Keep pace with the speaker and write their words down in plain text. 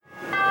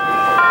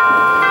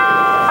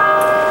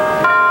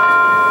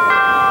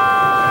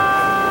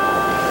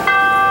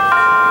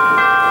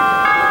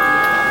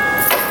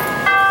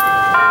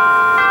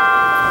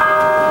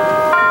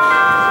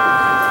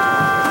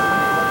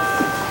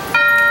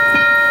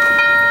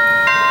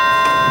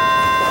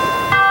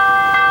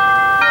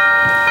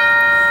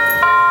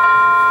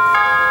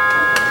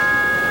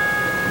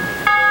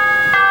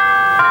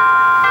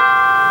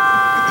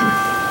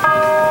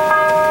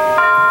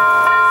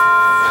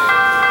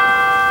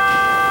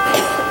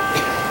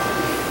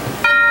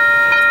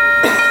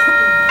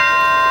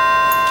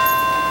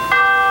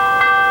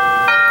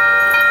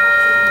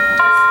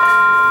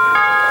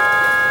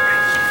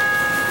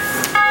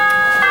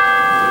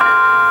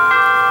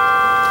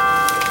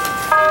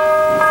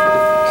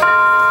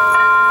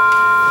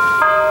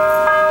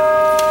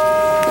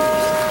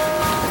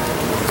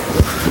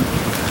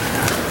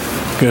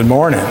Good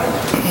morning.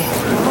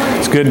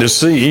 It's good to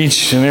see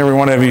each and every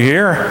one of you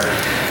here.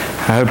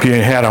 I hope you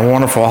had a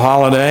wonderful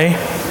holiday.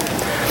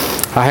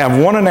 I have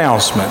one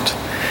announcement.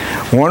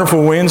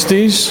 Wonderful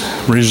Wednesdays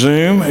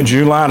resume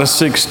July the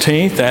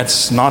 16th.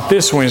 That's not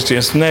this Wednesday,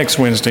 it's next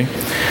Wednesday,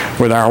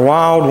 with our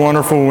Wild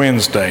Wonderful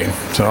Wednesday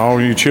to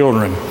all you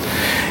children.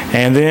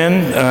 And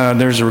then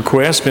there's a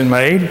request been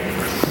made.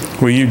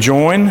 Will you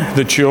join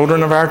the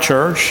children of our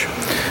church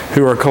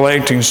who are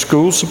collecting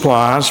school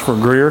supplies for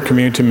Greer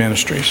Community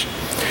Ministries?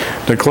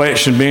 The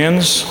collection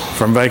bins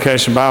from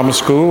Vacation Bible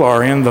School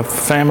are in the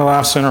Family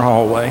Life Center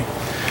hallway.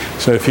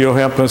 So if you'll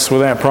help us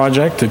with that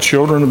project, the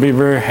children will be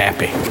very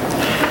happy.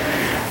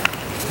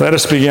 Let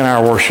us begin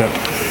our worship.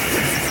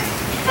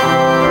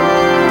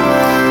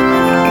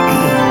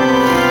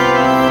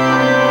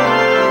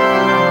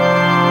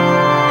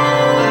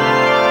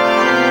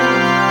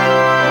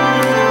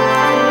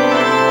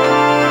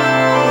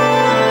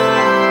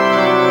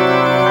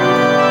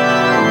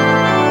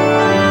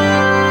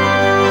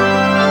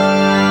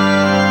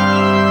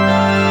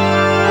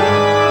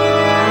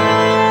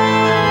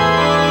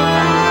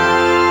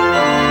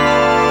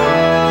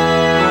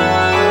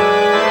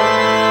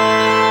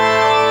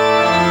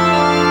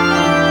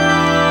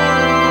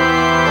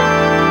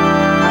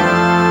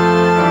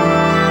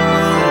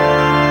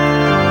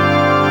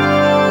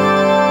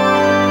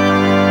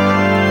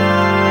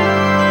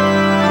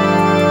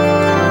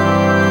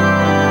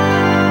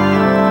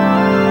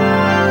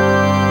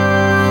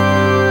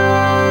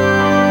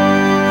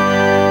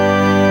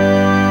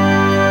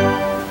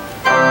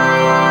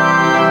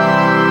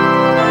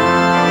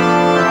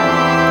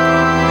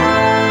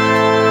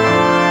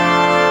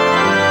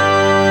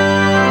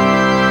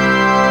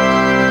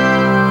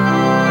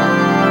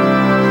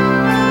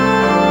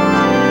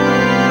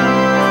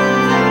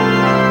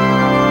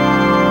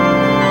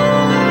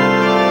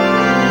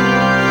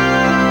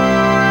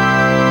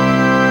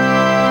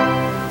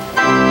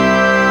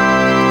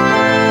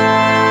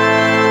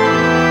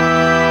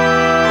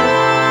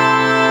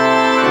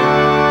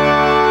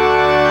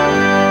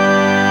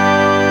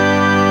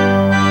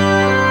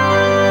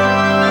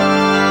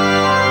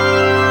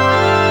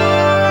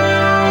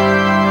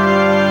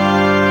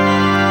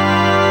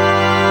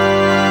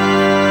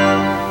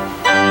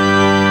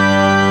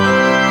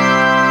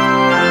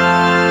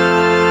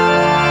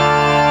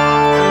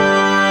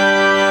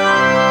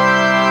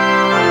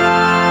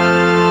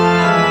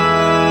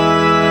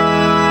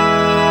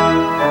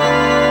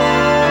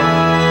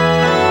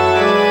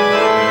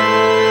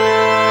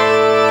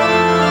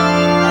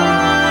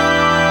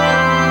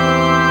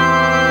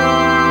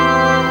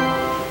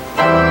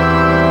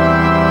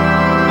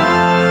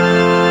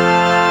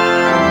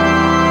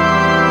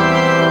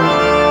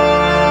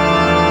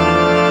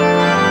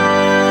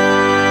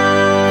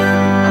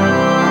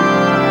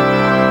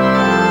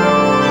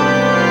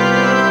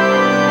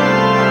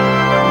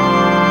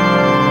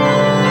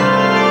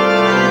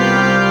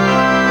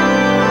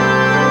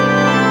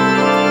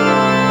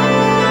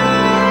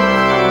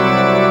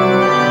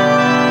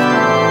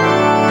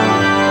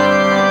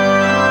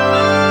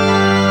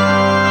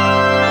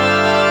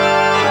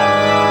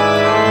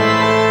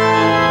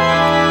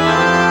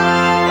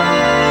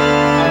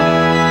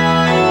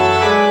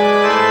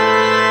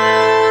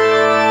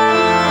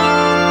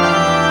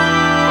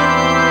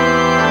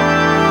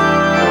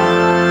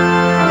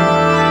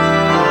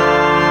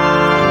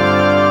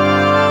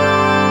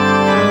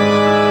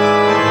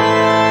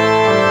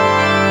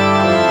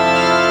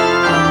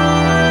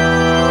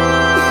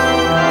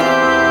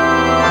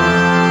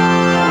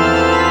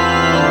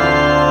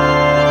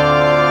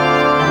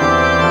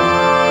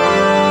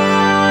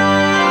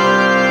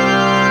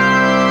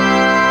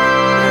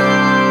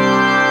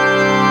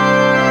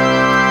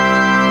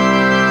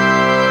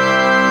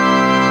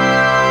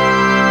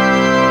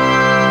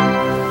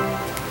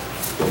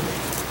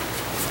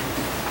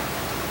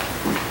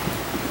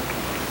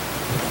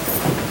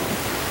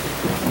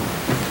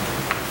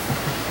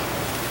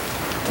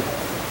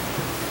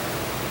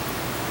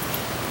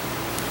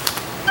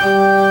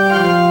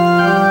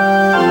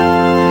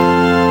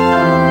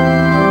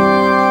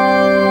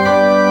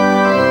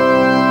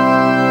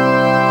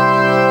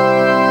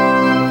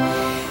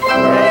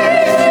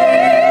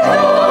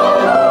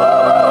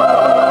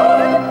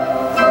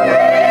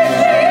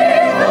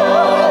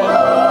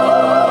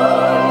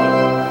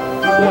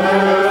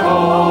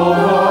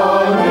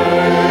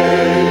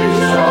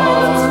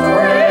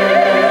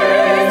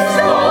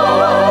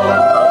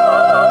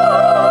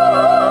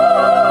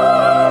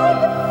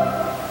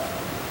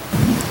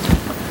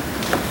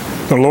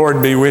 The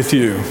Lord be with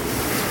you.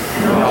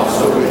 And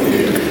also with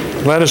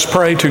you. Let us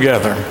pray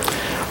together.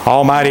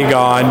 Almighty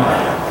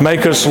God,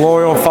 make us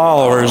loyal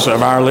followers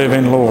of our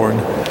living Lord,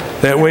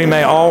 that we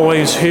may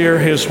always hear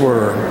His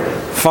word,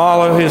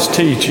 follow His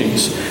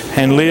teachings,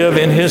 and live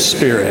in His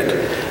Spirit,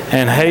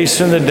 and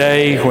hasten the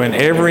day when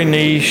every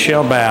knee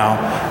shall bow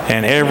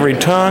and every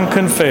tongue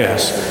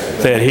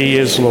confess that He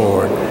is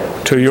Lord.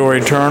 To your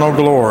eternal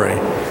glory.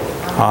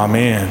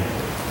 Amen.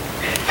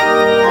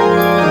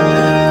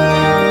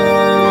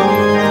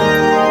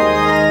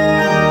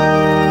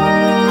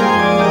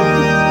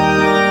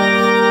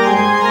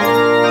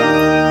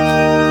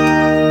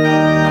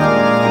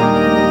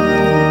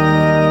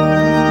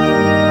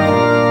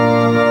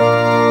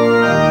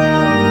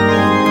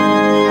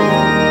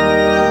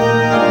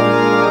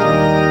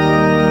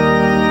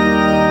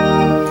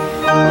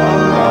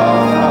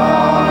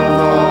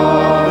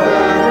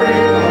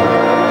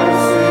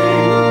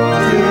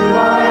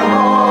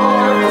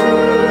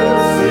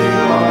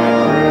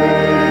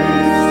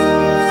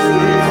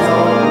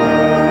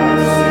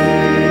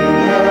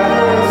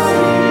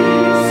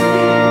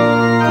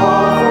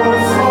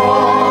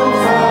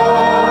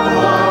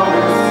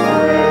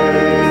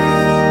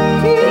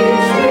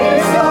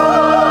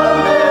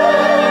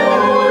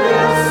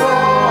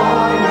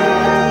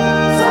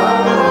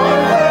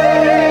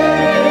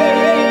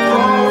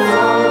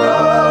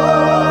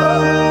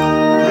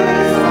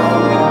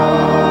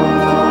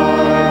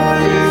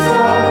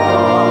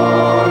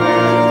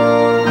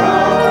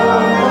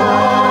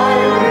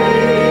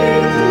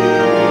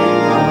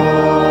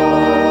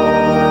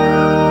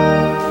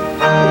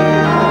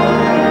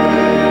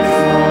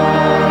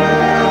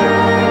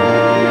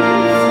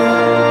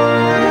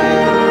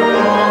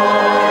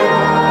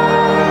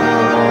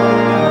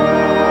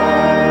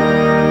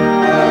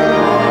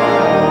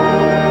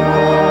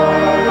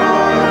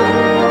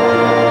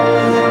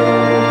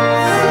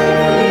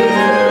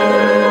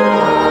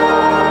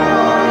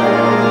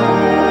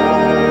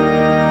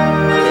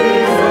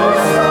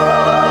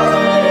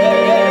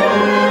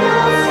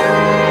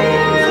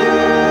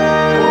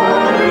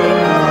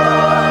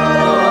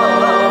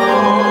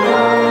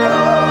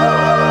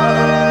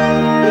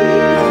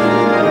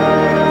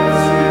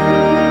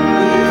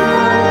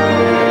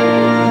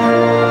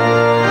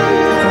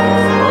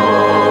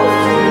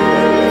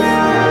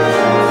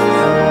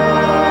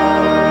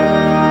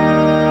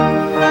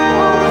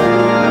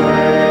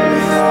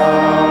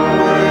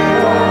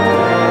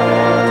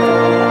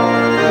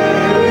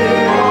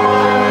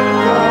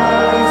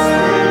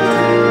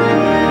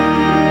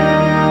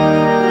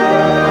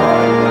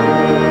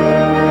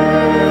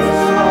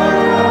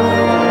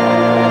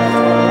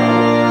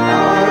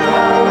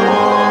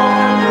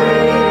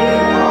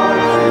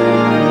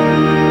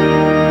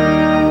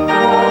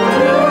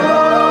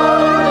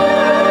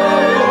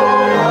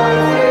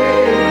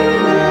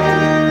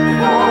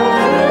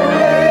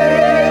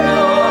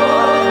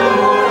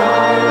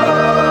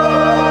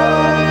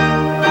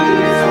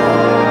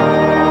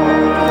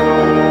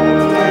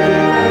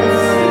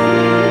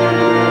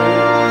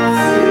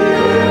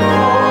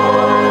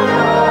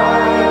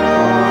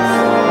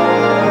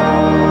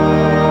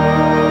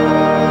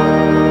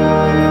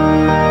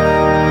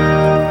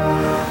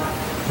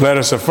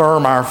 us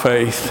affirm our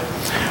faith.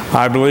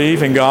 I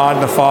believe in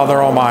God the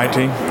Father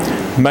Almighty,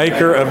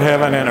 maker of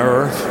heaven and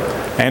earth,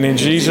 and in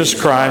Jesus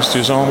Christ,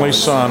 his only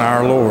Son,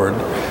 our Lord,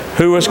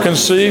 who was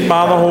conceived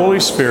by the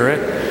Holy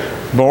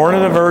Spirit, born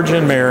of the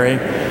Virgin Mary,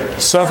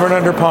 suffered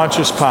under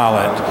Pontius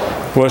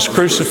Pilate, was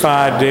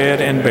crucified,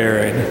 dead, and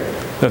buried.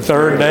 The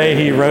third day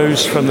he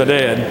rose from the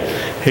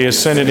dead. He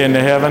ascended into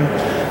heaven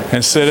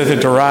and sitteth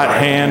at the right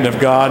hand of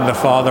God the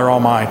Father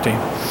Almighty.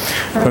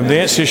 From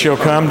thence he shall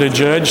come to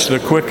judge the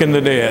quick and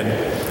the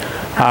dead.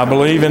 I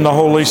believe in the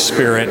Holy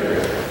Spirit,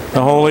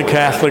 the Holy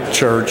Catholic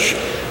Church,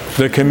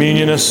 the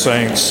communion of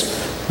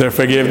saints, the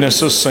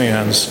forgiveness of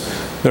sins,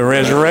 the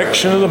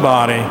resurrection of the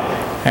body,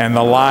 and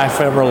the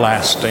life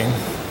everlasting.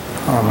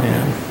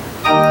 Amen.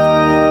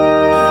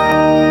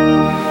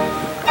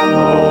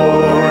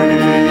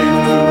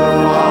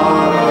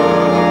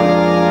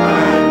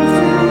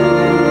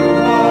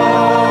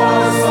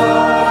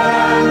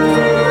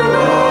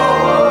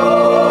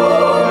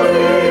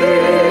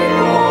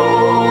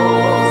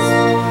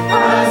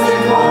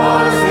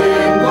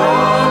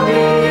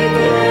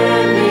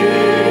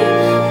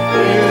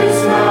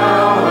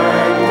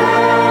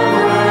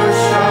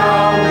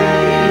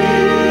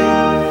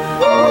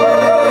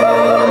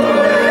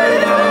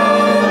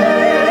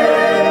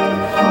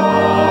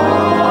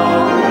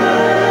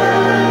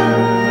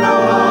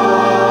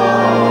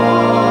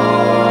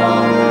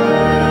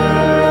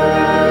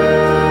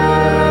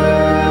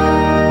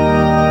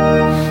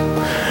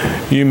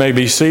 You may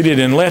be seated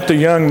and let the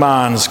young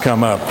minds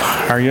come up,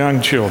 our young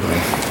children,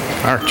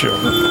 our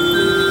children.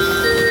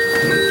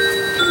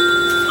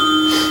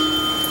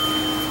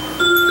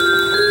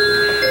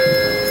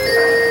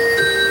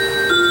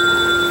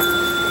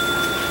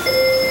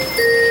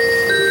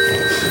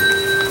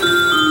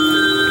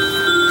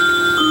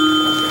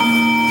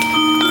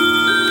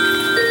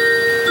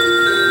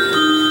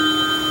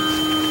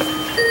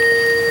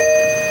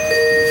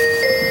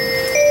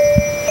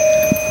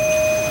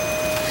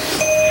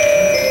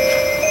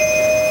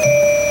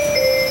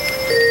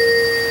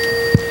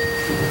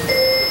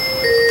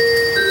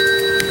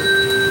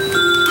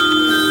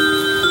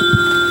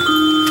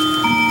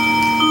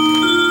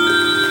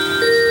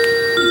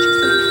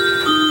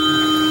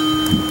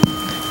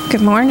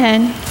 Good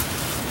morning.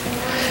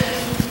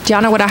 Do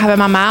y'all know what I have in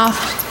my mouth?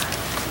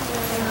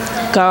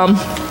 Gum.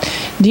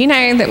 Do you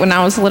know that when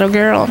I was a little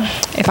girl,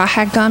 if I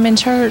had gum in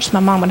church, my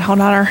mom would hold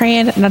out her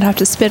hand and I'd have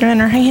to spit it in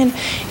her hand,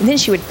 and then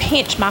she would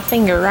pinch my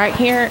finger right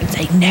here and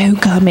say, "No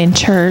gum in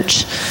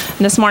church."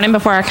 And this morning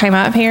before I came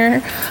up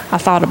here, I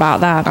thought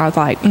about that. I was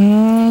like,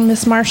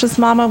 Miss Marsha's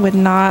mama would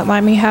not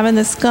like me having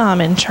this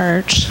gum in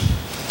church.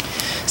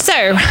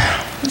 So,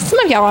 some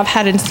of y'all I've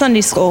had in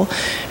Sunday school,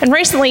 and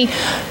recently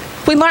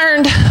we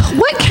learned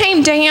what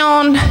came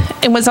down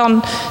and was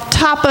on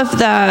top of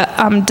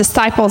the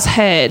disciples'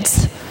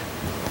 heads.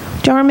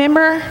 Do y'all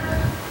remember?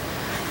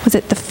 Was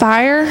it the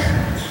fire?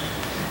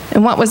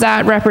 And what was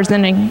that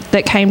representing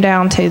that came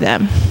down to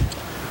them?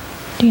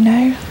 Do you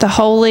know? The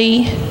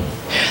Holy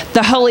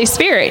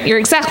Spirit. You're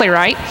exactly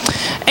right.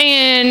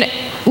 And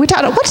we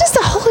talked about, what does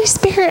the Holy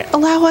Spirit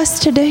allow us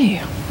to do?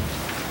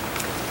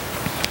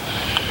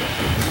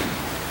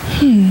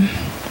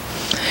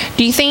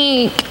 Do you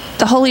think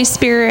the Holy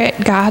Spirit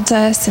guides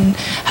us and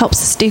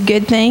helps us do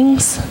good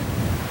things?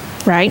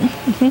 Right?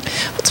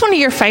 What's one of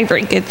your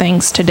favorite good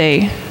things to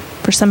do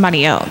for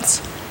somebody else?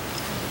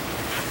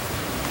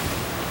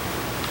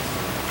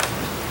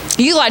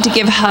 You like to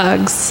give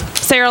hugs.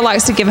 Sarah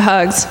likes to give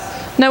hugs.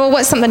 Noah,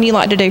 what's something you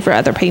like to do for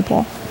other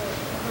people?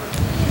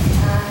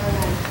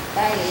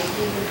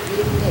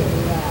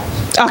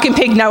 I can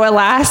pick Noah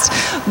last.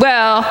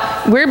 Well,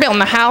 we're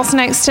building a house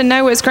next to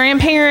Noah's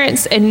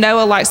grandparents, and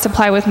Noah likes to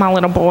play with my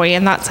little boy,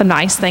 and that's a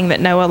nice thing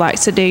that Noah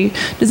likes to do.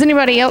 Does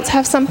anybody else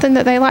have something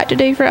that they like to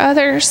do for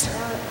others?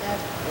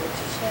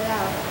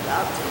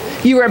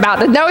 You were about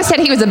to. Noah said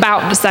he was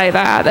about to say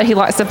that he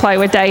likes to play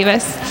with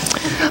Davis.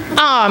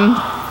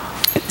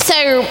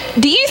 So,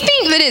 do you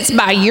think that it's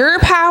by your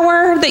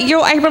power that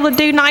you're able to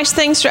do nice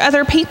things for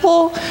other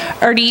people,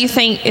 or do you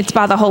think it's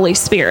by the Holy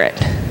Spirit?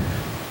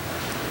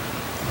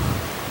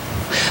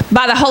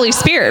 By the Holy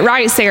Spirit,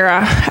 right,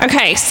 Sarah?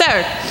 Okay, so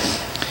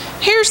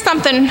here's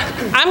something.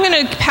 I'm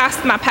going to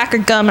pass my pack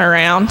of gum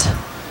around.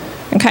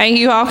 Okay,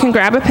 you all can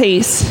grab a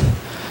piece.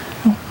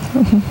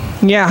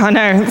 Yeah, I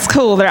know. It's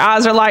cool. Their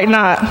eyes are lighting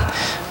up.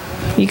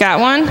 You got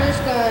one? I'm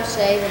just going to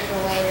save it for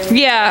later.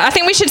 Yeah, I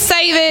think we should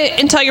save it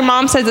until your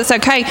mom says it's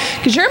okay.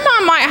 Because your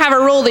mom might have a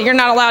rule that you're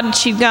not allowed to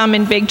chew gum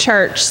in big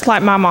church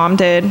like my mom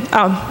did.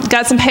 Oh,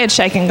 got some head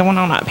shaking going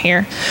on up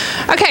here.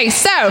 Okay,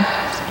 so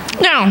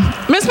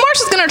now Miss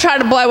Marsha's going to try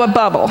to blow a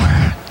bubble.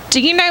 Do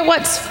you know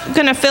what's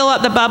going to fill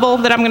up the bubble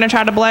that I'm going to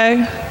try to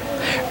blow?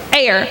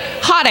 Air.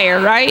 Hot air,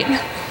 right?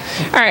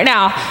 All right,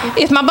 now,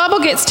 if my bubble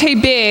gets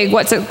too big,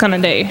 what's it going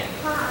to do?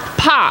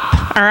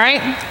 Pop, all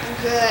right?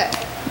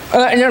 Good.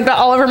 And I've got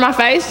all over my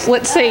face.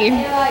 Let's see.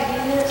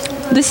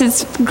 This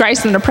is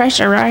Grace under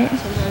pressure, right?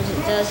 Sometimes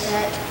it does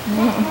that.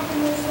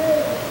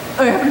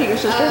 Oh, you have to your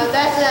sister?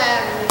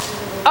 That's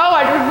Oh,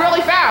 I did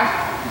really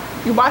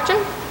fast. You watching?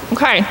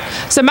 Okay,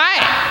 so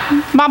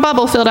my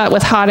bubble filled up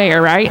with hot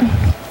air, right?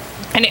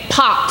 And it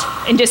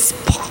popped and just,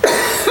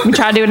 let me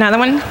try to do another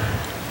one.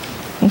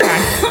 Okay.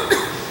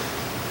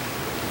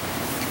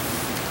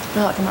 I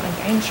feel like I'm on a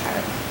game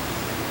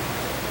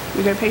show.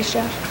 You good piece,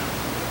 Jeff?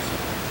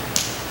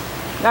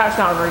 That's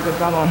not a very good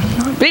bubble.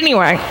 But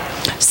anyway,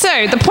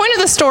 so the point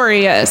of the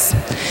story is,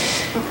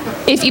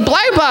 if you blow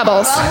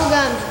bubbles,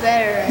 Bubblegum's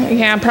better.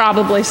 yeah,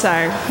 probably so.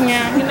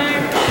 Yeah, you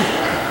know.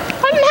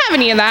 I didn't have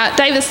any of that.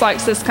 Davis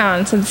likes this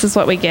kind, so this is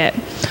what we get.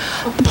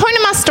 The point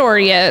of my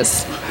story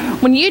is,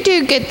 when you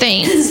do good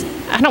things,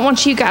 I don't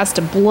want you guys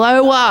to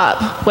blow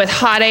up with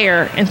hot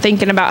air and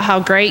thinking about how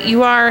great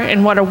you are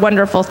and what a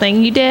wonderful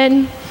thing you did.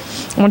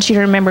 I want you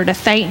to remember to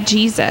thank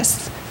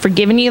Jesus for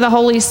giving you the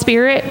Holy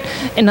Spirit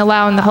and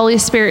allowing the Holy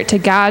Spirit to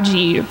guide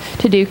you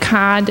to do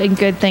kind and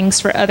good things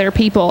for other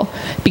people.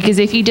 Because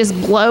if you just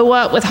blow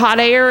up with hot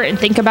air and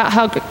think about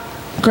how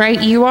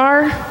great you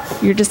are,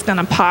 you're just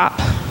gonna pop.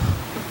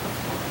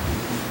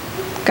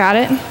 Got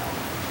it?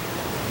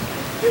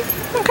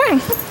 Okay.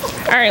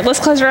 All right, let's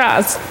close our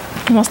eyes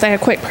and we'll say a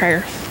quick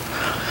prayer.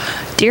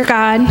 Dear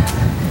God,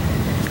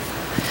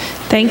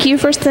 thank you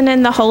for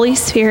sending the Holy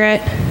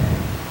Spirit.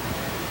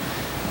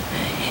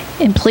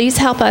 And please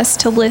help us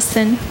to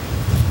listen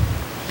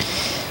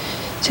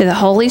to the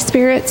Holy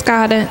Spirit's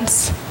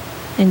guidance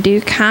and do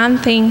kind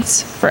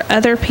things for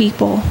other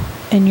people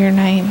in your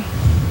name.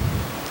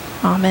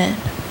 Amen.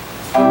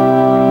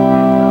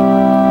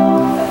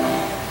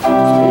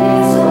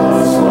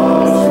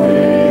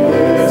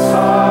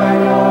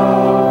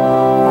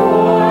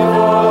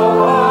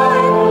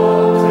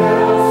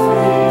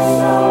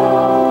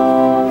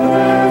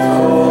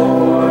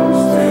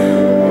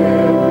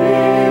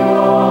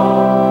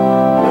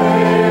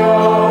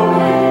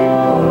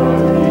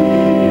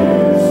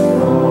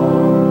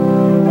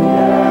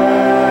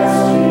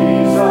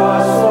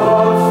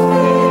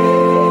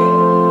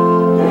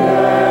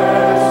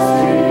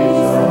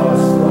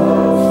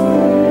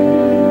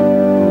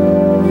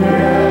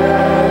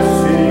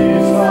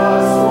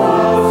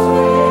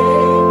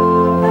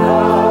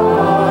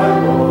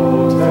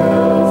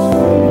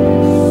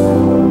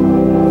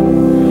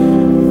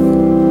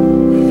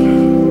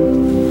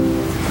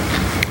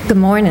 Good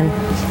morning.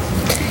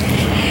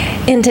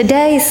 In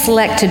today's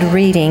selected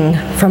reading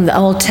from the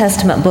Old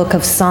Testament book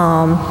of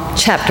Psalm,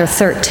 chapter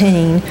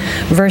 13,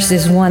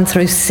 verses 1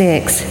 through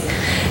 6,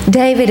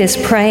 David is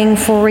praying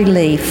for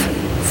relief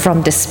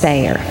from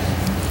despair.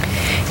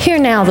 Hear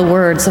now the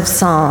words of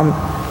Psalm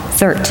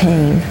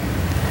 13.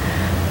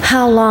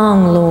 How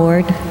long,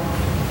 Lord,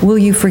 will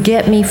you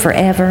forget me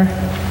forever?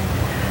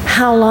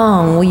 How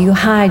long will you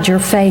hide your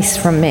face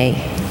from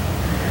me?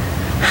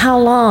 How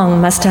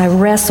long must I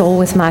wrestle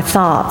with my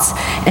thoughts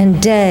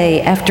and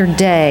day after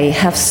day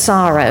have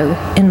sorrow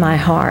in my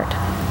heart?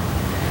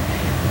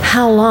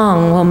 How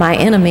long will my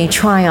enemy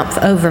triumph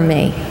over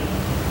me?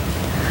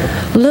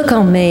 Look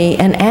on me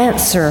and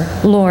answer,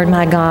 Lord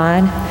my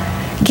God.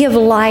 Give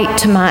light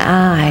to my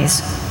eyes,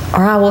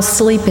 or I will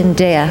sleep in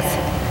death.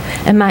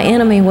 And my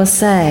enemy will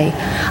say,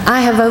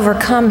 I have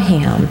overcome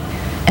him,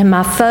 and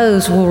my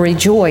foes will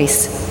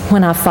rejoice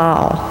when I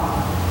fall.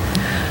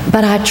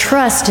 But I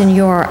trust in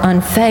your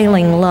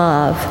unfailing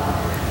love.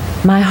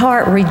 My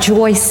heart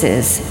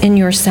rejoices in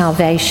your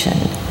salvation.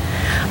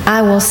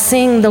 I will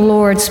sing the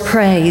Lord's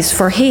praise,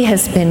 for he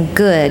has been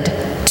good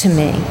to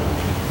me.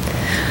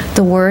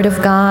 The word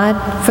of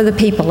God for the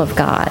people of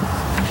God.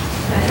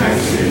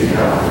 Thanks be to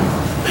God.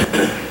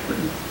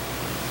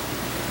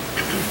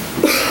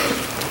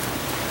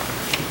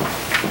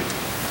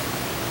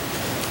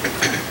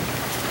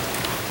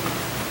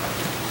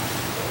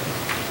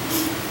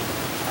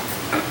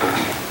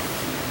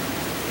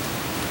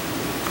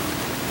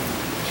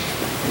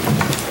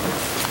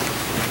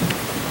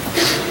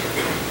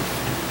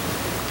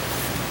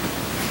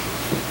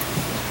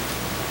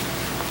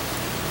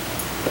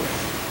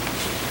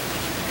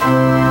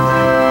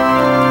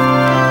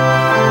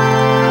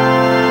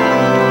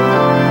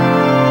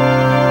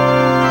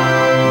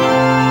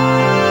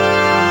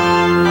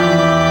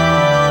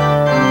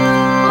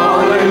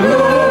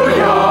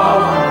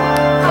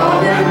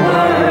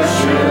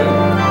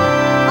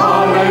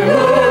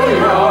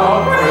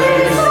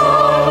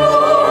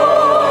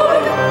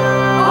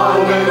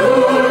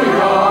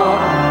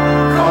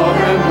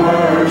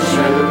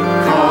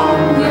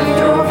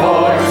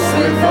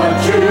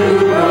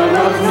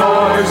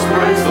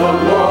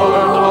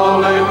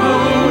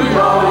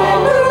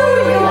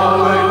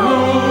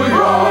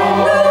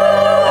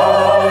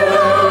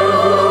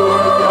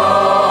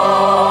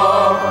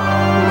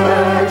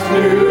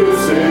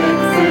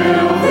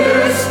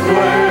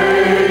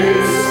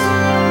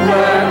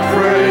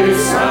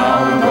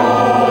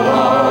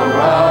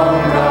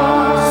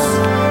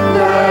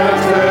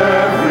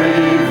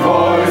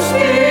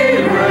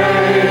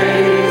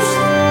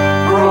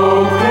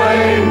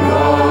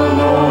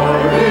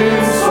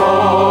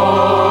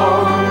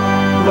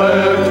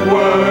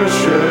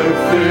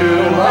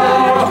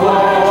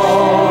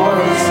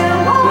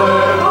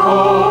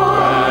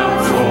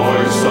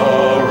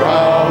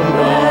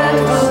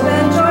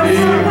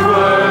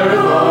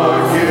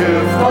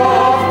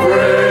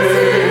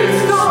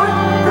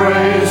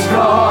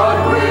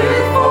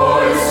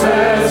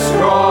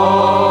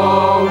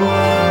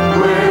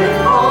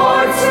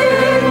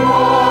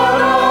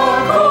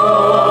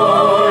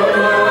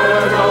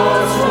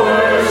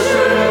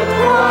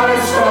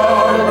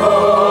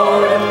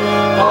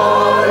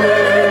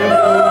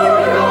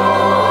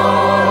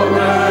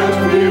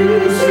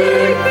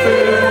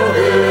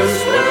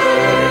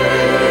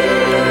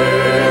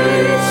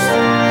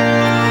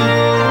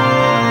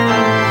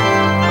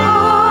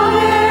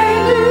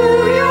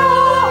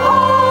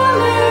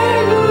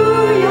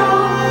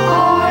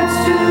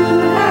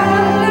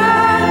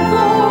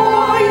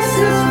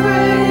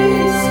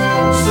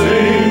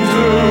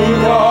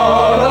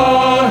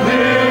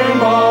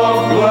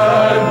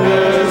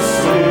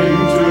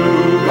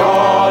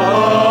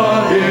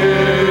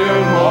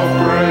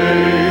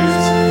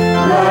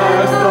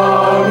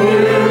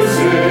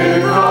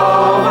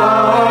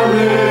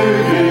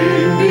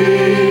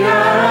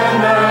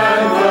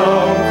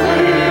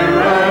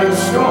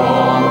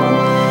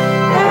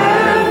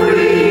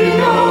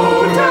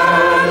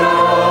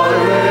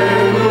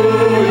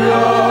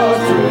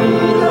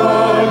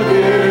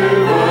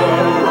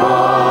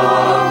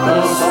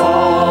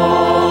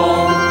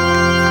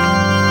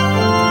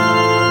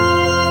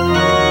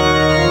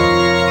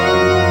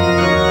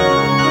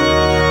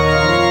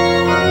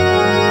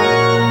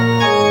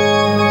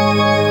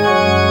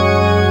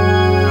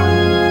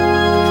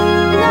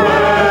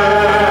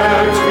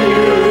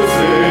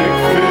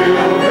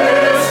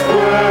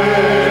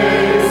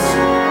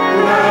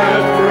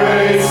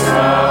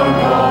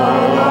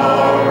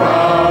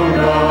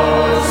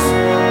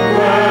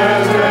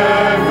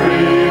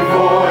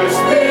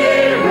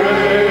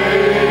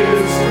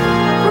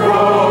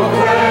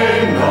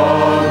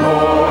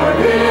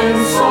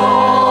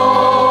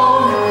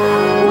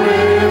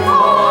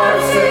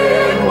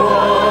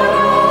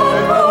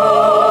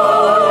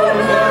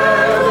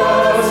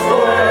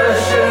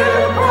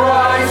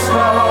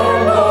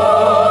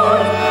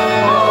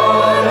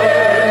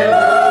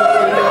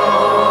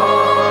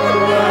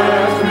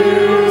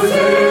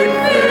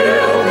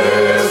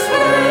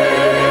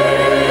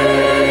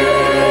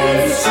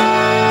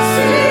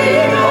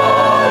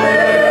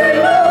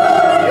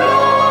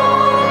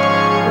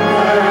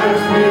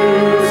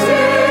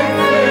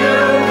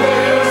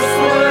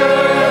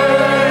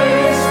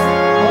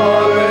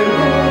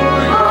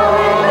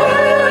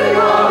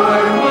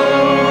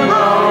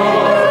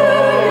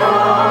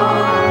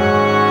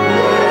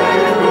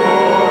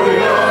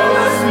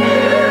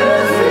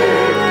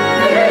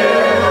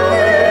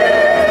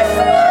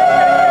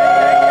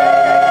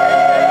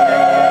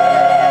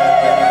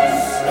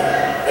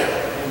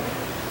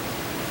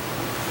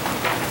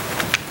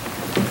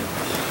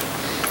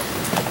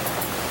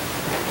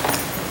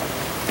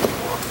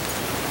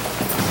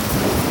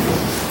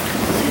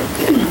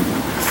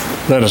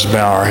 Let us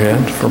bow our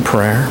head for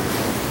prayer.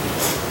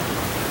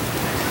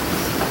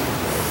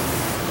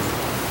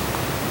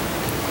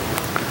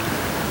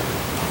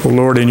 O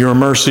Lord, in your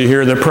mercy,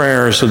 hear the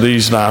prayers of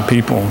these thy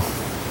people.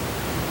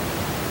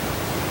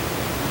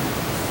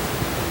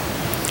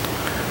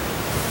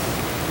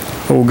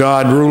 O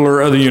God, ruler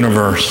of the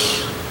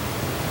universe,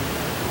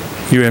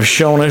 you have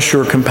shown us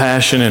your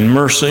compassion and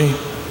mercy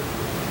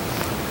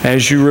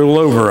as you rule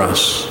over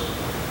us.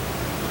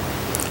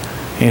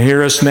 And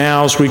hear us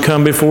now as we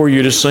come before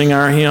you to sing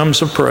our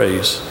hymns of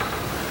praise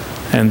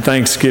and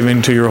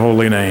thanksgiving to your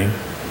holy name.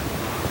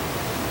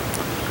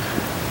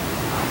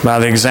 By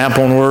the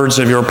example and words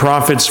of your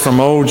prophets from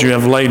old, you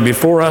have laid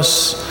before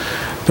us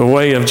the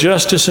way of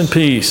justice and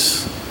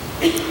peace.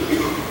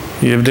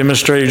 You have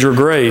demonstrated your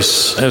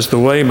grace as the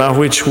way by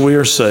which we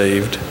are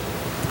saved.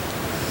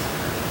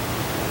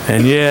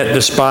 And yet,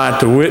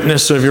 despite the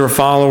witness of your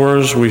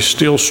followers, we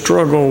still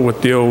struggle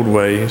with the old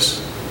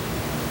ways.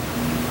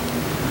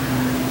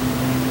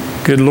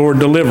 Good Lord,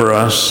 deliver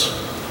us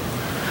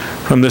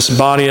from this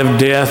body of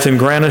death and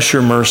grant us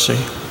your mercy.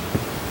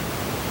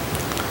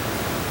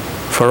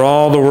 For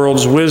all the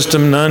world's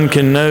wisdom, none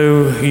can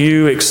know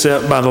you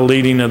except by the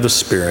leading of the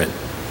Spirit.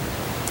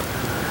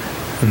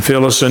 And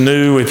fill us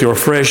anew with your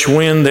fresh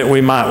wind that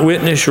we might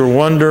witness your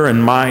wonder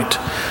and might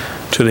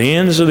to the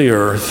ends of the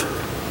earth.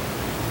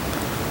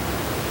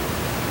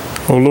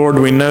 O Lord,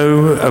 we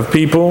know of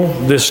people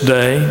this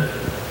day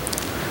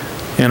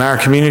in our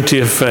community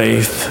of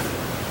faith.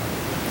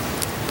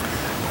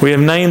 We have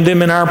named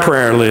them in our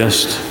prayer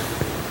list,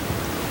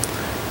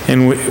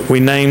 and we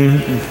name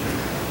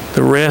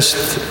the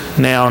rest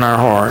now in our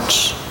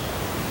hearts.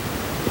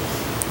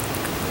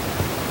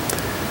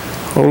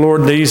 Oh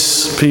Lord,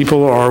 these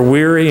people are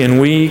weary and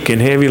weak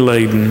and heavy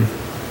laden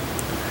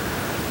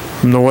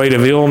from the weight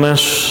of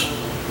illness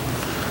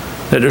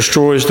that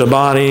destroys the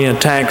body,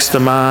 attacks the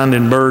mind,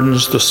 and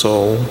burdens the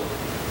soul.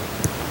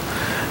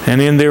 And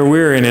in their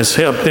weariness,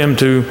 help them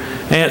to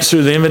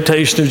answer the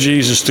invitation of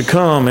Jesus to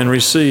come and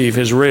receive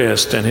his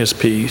rest and his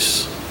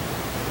peace.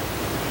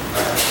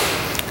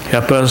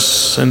 Help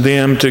us and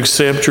them to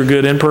accept your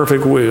good and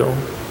perfect will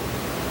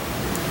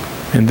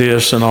in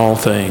this and all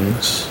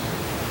things.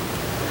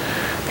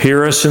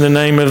 Hear us in the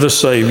name of the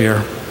Savior,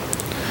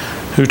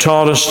 who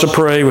taught us to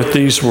pray with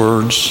these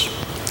words.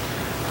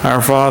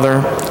 Our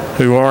Father,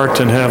 who art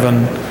in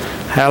heaven,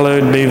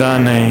 hallowed be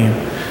thy name.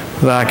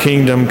 Thy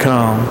kingdom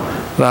come,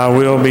 thy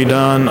will be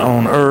done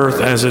on earth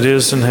as it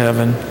is in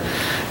heaven.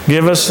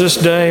 Give us this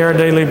day our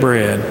daily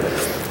bread,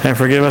 and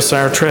forgive us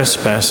our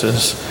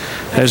trespasses,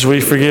 as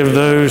we forgive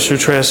those who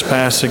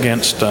trespass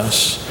against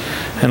us.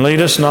 And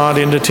lead us not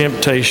into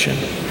temptation,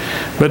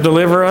 but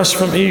deliver us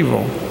from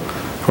evil.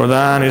 For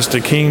thine is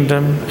the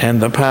kingdom,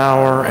 and the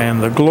power,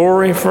 and the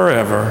glory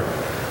forever.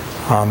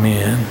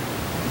 Amen.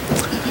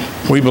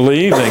 We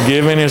believe that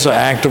giving is an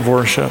act of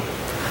worship.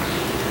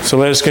 So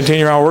let us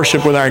continue our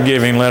worship with our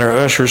giving. Let our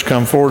ushers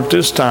come forward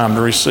this time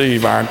to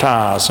receive our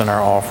tithes and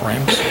our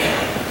offerings.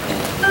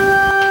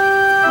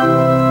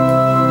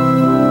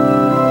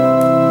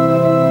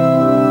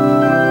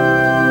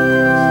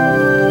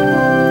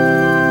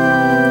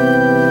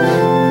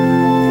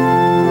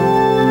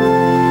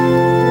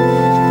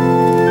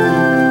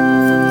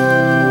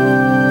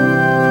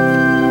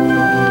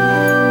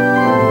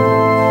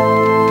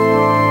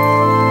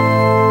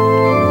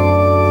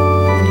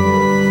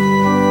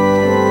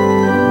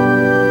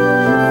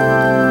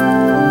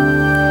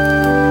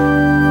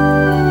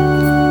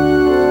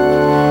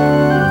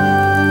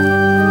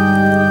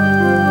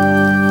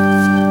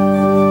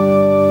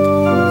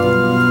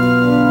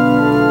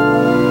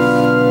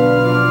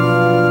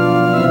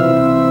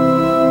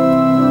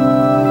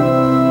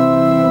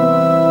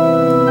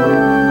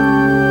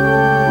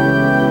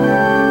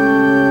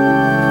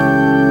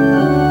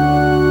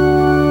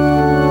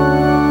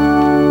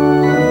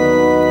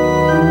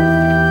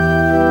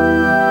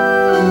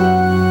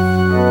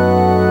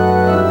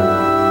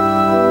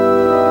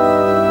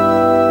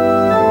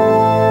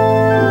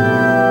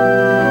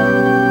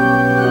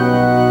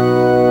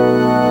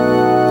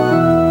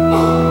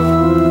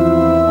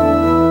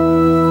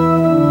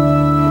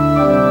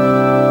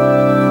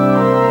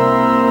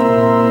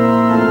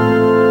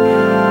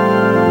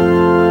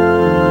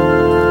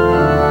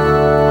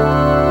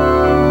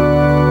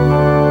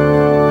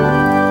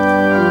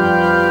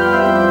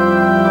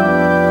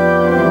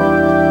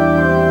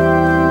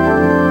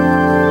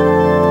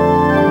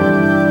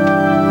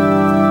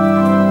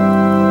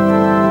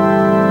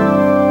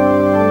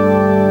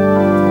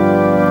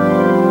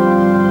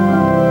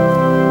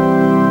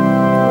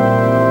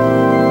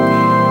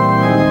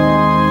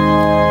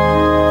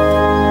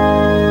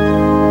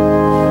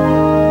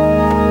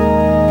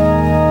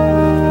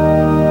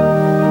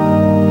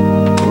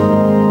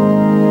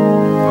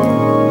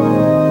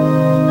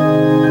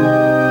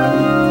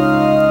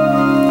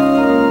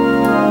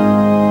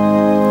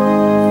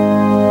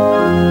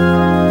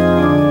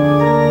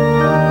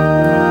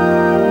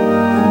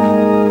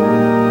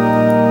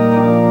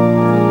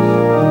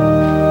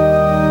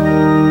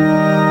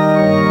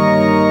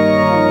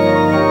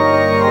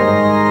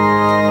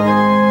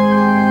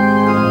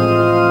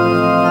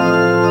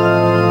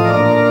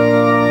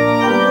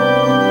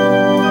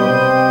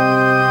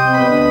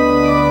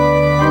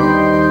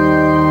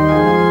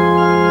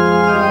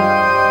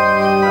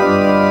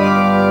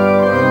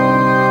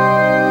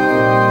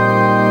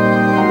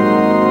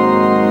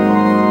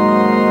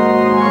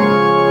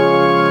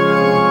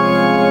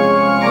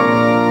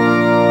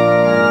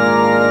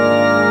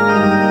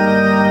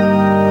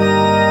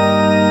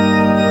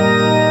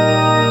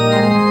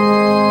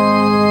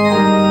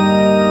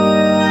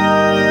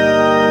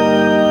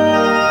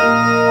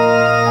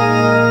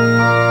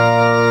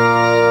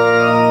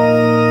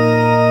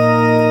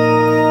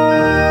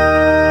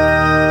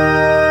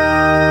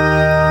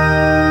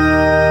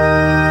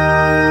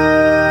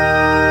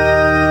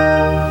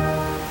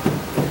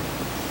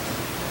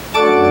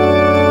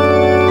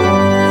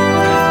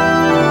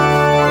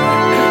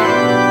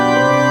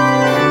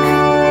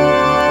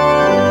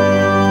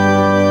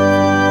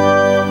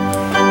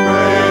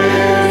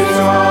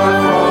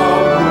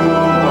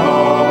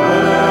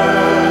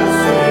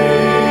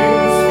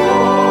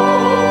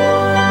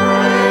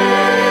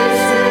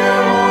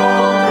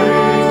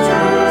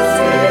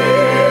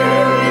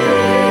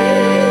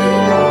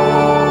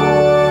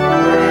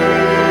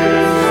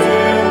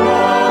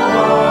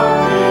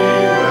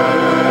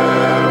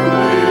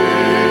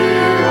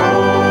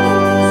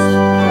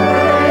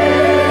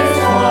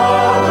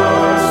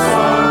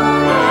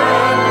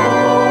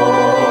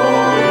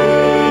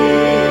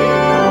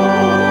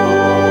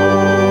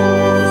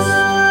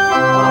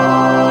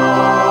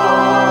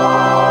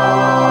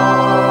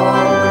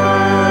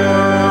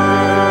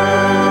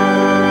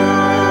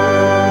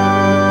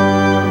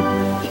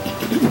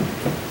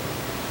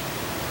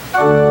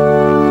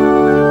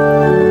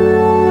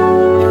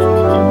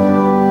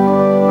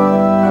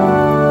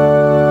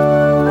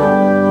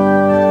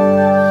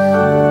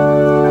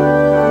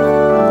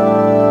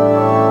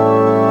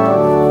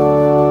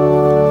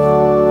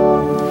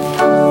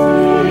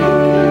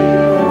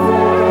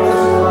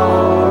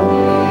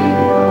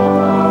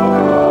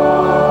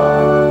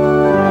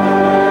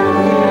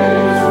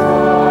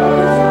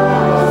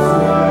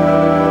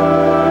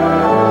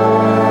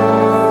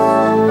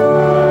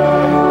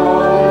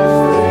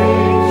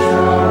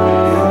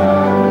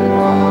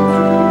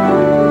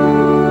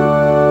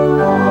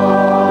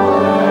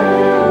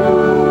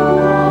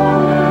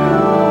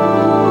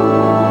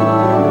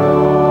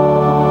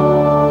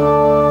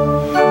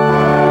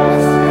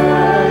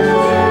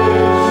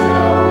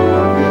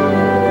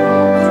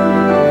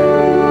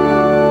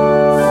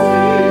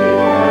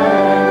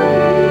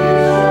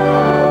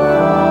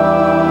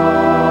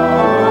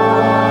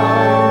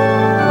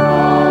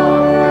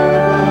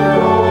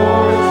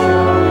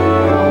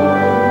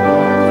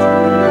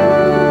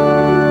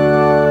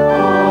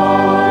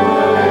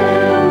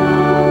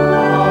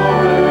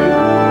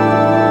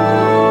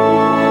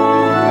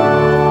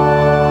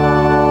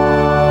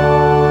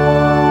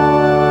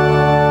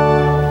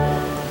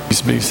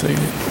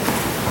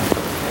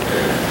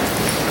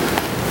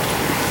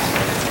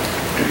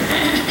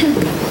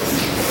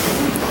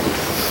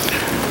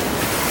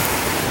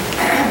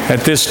 at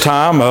this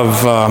time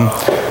of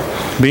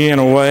being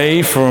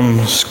away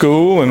from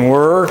school and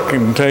work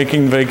and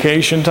taking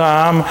vacation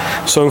time,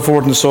 so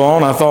forth and so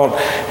on, I thought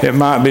it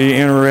might be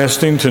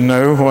interesting to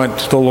know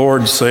what the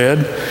Lord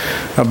said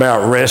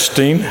about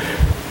resting.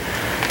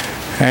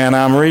 And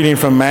I'm reading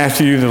from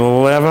Matthew, the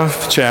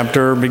 11th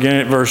chapter,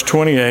 beginning at verse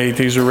 28.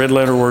 These are red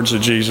letter words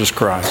of Jesus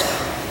Christ.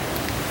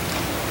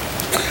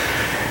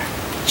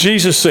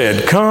 Jesus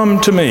said, "Come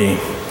to me,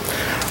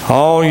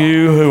 all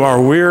you who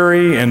are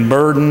weary and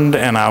burdened,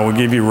 and I will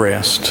give you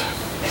rest.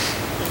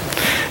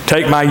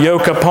 Take my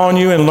yoke upon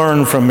you and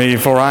learn from me,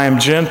 for I am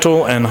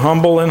gentle and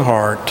humble in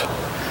heart,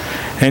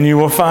 and you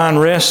will find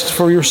rest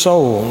for your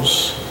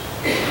souls.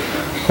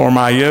 For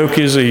my yoke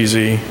is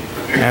easy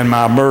and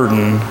my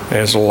burden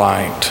is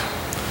light."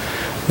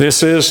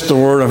 This is the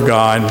word of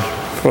God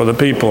for the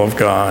people of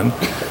God.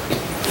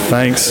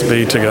 Thanks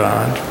be to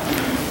God.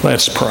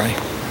 Let's pray.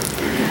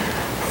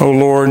 Oh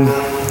Lord,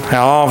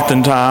 how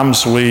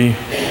oftentimes we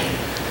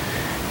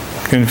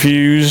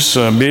confuse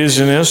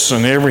busyness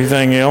and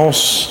everything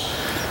else.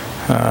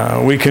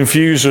 We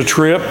confuse a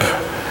trip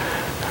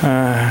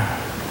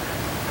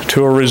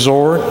to a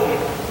resort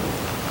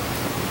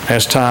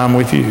as time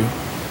with you.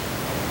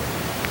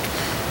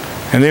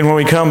 And then when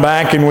we come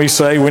back and we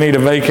say we need a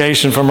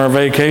vacation from our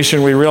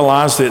vacation, we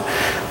realize that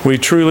we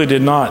truly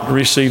did not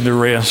receive the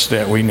rest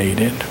that we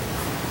needed.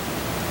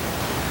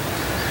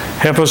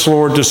 Help us,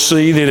 Lord, to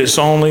see that it's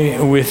only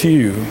with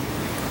you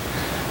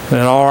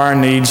that all our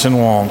needs and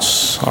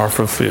wants are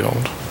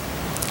fulfilled.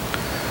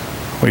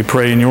 We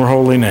pray in your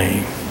holy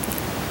name.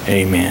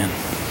 Amen.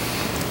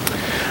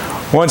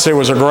 Once there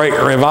was a great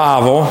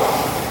revival,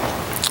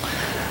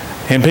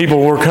 and people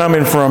were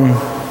coming from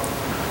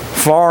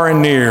far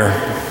and near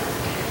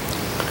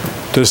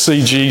to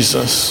see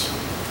Jesus,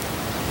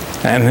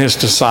 and his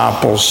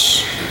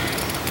disciples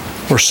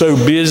were so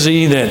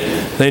busy that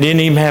they didn't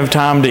even have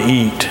time to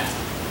eat,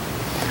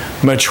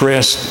 much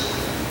rest.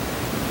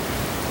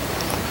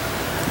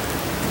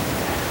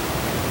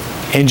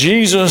 And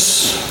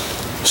Jesus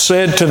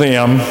said to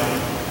them,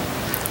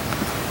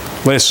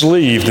 "Let's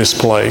leave this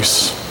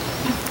place."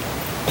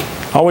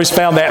 I always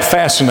found that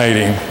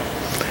fascinating.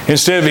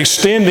 Instead of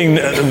extending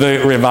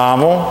the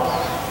revival,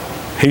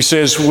 he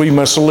says, "We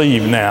must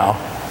leave now.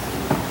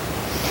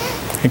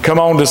 And come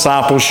on,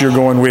 disciples, you're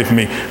going with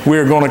me.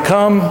 We're going to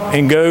come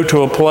and go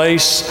to a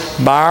place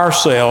by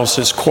ourselves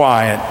that's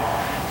quiet,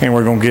 and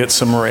we're going to get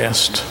some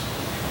rest."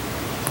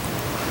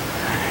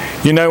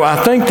 You know, I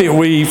think that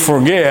we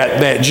forget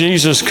that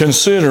Jesus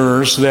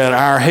considers that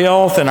our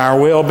health and our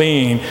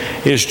well-being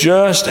is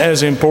just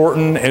as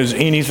important as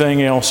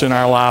anything else in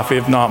our life,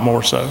 if not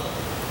more so.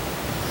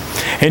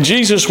 And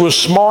Jesus was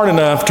smart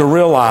enough to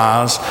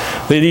realize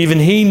that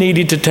even he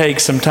needed to take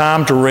some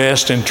time to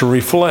rest and to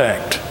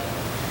reflect.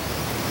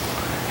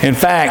 In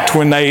fact,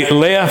 when they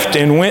left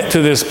and went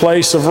to this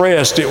place of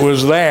rest, it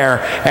was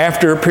there,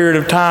 after a period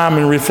of time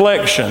and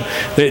reflection,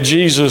 that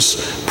Jesus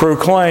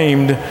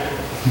proclaimed,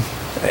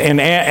 "And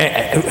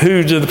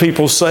who do the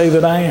people say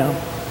that I am?"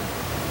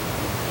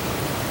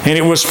 And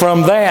it was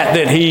from that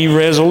that he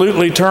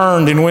resolutely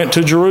turned and went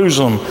to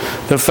Jerusalem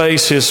to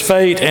face his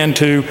fate and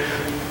to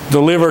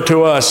deliver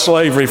to us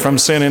slavery from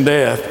sin and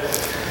death.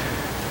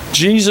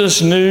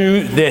 Jesus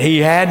knew that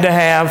he had to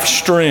have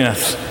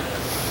strength.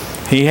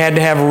 He had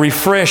to have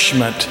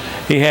refreshment.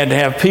 He had to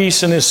have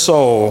peace in his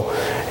soul.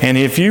 And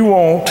if you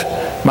want,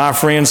 my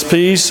friends,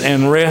 peace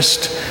and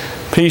rest,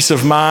 peace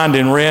of mind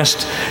and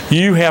rest,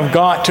 you have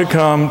got to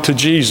come to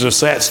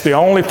Jesus. That's the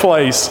only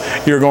place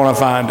you're going to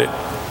find it.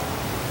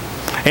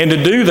 And to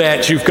do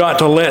that, you've got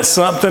to let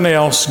something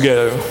else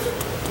go.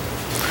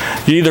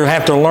 You either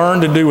have to learn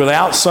to do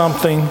without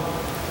something,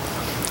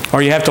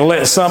 or you have to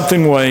let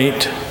something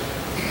wait.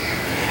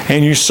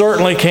 And you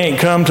certainly can't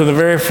come to the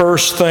very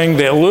first thing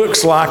that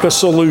looks like a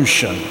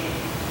solution,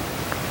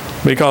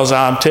 because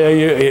I'll tell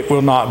you, it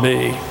will not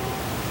be.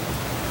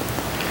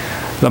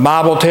 The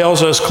Bible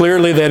tells us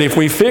clearly that if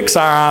we fix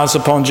our eyes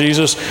upon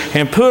Jesus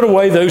and put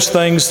away those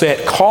things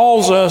that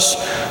cause us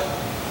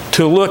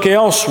to look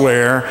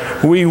elsewhere,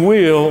 we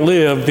will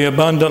live the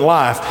abundant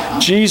life.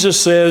 Jesus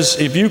says,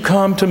 if you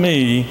come to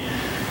me,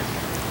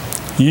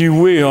 you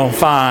will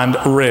find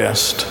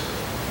rest.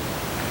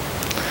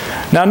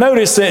 Now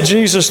notice that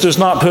Jesus does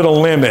not put a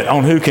limit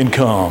on who can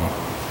come.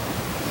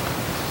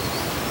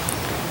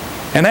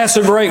 And that's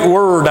a great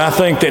word, I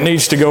think, that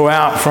needs to go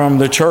out from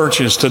the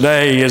churches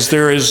today, is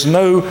there is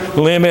no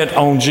limit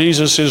on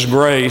Jesus'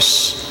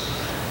 grace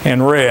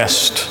and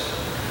rest.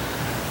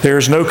 There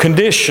is no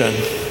condition.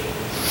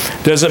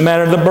 Doesn't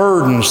matter the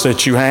burdens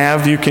that you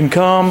have, you can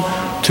come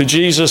to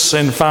Jesus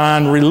and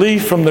find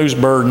relief from those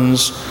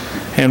burdens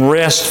and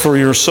rest for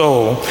your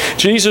soul.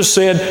 Jesus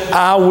said,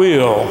 "I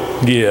will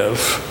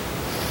give."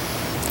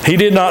 He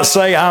did not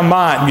say, "I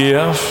might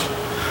give,"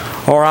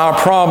 or "I'll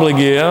probably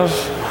give,"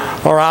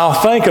 or "I'll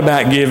think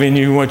about giving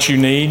you what you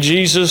need."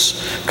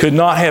 Jesus could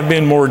not have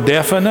been more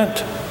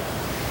definite.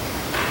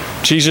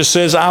 Jesus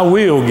says, "I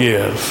will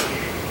give.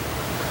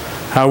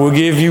 I will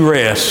give you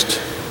rest.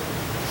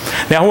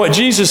 Now, what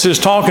Jesus is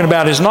talking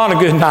about is not a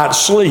good night's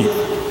sleep,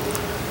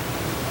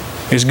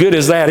 as good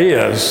as that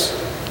is.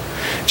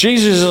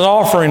 Jesus is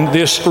offering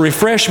this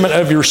refreshment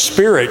of your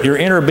spirit, your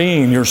inner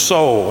being, your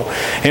soul,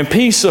 and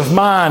peace of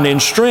mind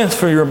and strength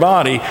for your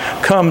body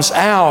comes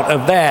out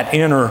of that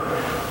inner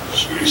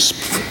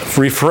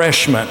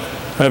refreshment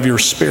of your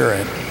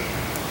spirit.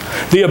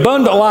 The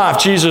abundant life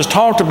Jesus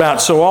talked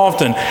about so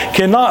often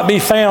cannot be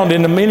found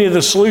in many of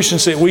the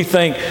solutions that we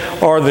think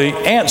are the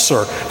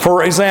answer.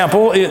 For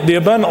example, the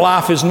abundant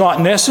life is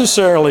not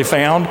necessarily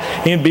found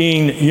in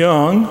being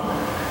young.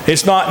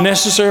 It's not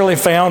necessarily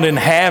found in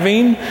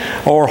having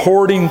or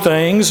hoarding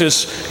things.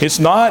 It's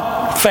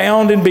not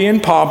found in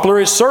being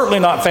popular. It's certainly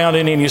not found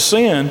in any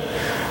sin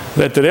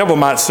that the devil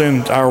might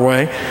send our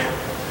way.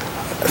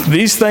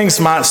 These things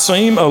might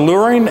seem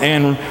alluring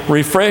and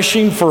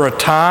refreshing for a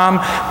time,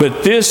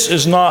 but this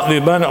is not the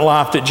abundant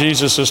life that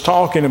Jesus is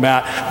talking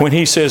about when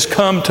he says,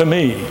 "Come to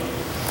me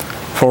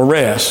for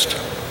rest."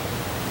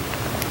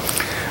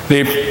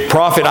 The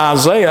prophet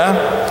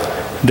Isaiah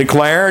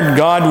declared,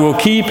 "God will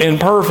keep in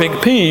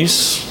perfect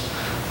peace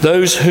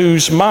those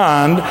whose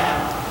mind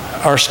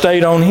are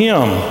stayed on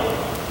Him."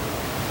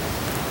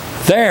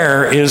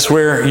 There is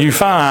where you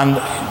find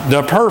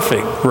the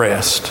perfect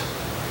rest.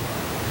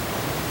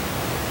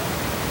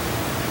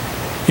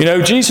 You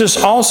know, Jesus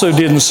also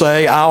didn't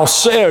say, "I'll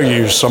sell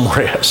you some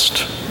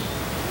rest,"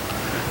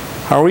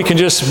 or we can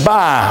just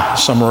buy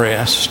some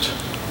rest.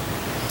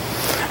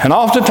 And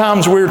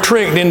oftentimes we're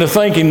tricked into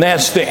thinking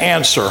that's the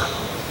answer.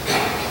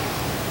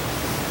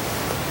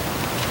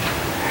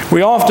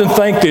 We often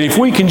think that if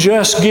we can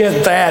just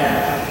get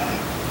that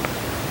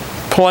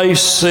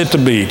place at the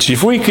beach,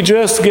 if we could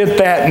just get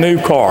that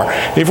new car,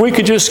 if we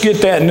could just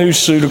get that new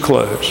suit of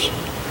clothes,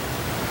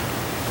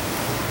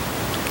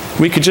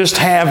 we could just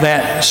have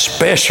that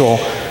special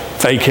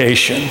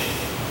vacation.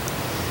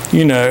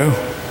 You know,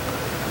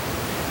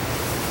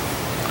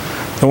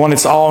 the one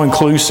that's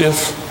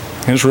all-inclusive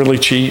and it's really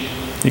cheap.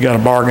 You got a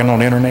bargain on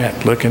the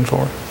internet looking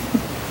for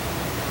it.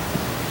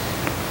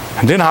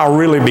 And then I'll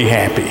really be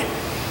happy.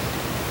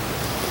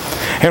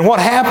 And what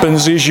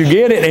happens is you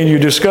get it and you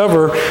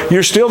discover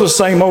you're still the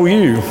same old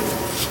you.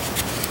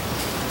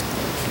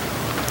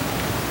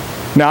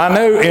 Now I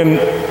know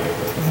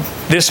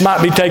this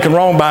might be taken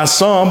wrong by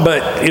some,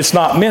 but it's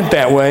not meant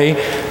that way.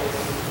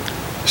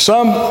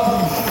 Some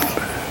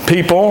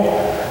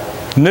people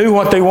knew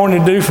what they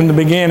wanted to do from the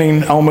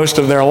beginning almost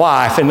of their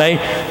life.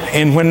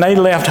 And when they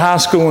left high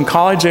school and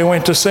college, they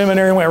went to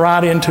seminary and went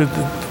right into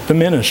the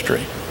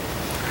ministry.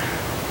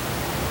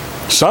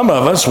 Some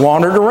of us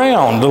wandered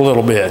around a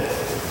little bit.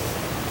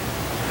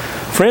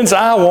 Friends,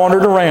 I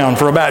wandered around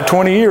for about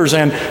 20 years,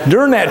 and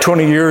during that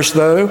 20 years,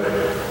 though,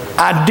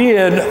 I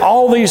did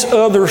all these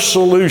other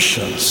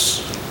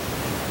solutions.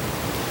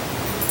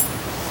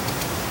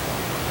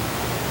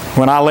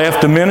 When I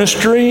left the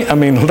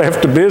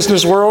left the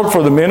business world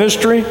for the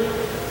ministry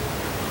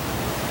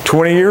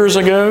 20 years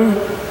ago,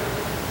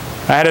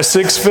 I had a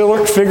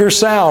six-figure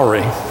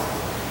salary.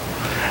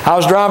 I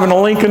was driving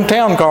a Lincoln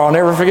Town Car. I'll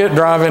never forget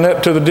driving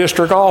up to the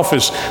district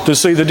office to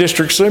see the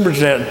district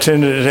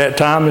superintendent at that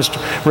time, Mr.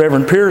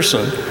 Reverend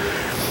Pearson.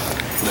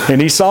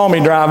 And he saw me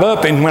drive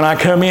up, and when I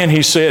come in,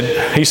 he said,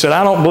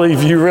 "I don't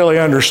believe you really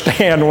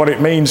understand what it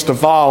means to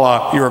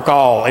follow your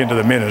call into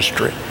the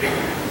ministry."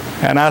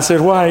 And I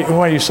said, why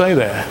do you say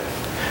that?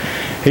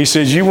 He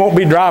says, "You won't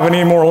be driving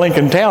any more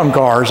Lincoln Town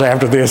Cars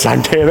after this, I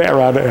can tell you that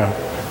right now."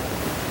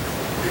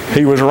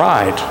 He was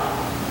right.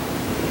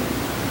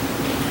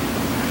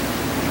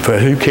 But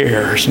who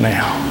cares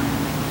now?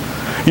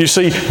 You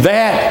see,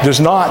 that does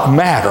not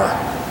matter.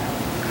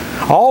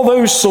 All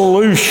those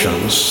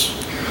solutions,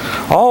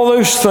 all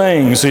those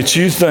things that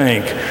you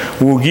think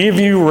will give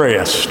you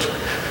rest,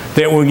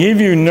 that will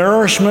give you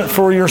nourishment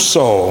for your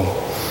soul,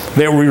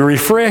 that will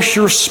refresh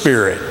your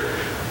spirit,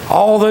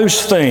 all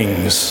those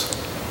things,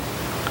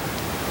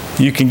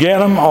 you can get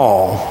them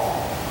all,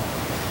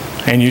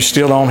 and you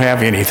still don't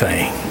have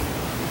anything.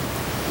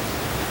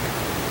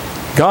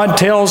 God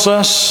tells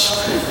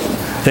us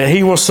that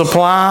He will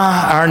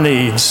supply our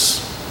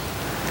needs,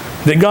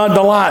 that God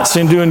delights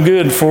in doing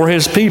good for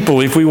His people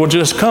if we will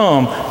just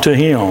come to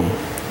Him.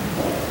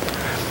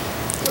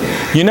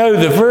 You know,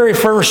 the very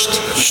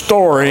first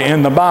story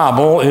in the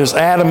Bible is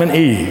Adam and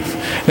Eve.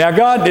 Now,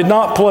 God did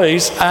not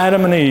place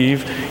Adam and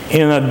Eve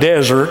in a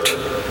desert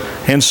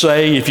and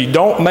say, "If you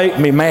don't make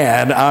me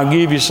mad, I'll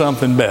give you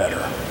something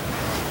better."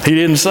 He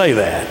didn't say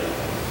that.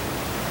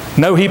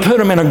 No, He put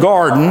them in a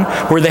garden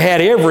where they had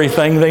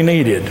everything they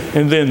needed,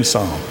 and then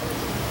some.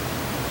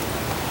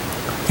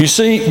 You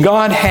see,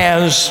 God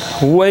has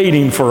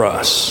waiting for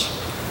us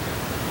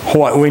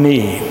what we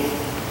need,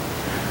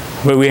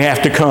 but we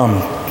have to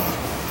come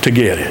to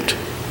get it.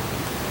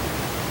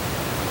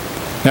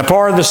 Now,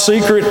 part of the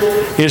secret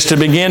is to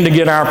begin to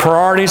get our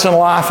priorities in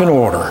life in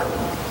order.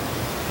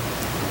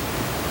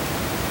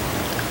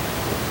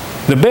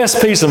 The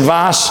best piece of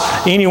advice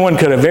anyone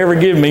could have ever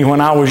given me when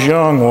I was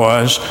young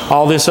was,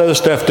 all this other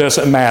stuff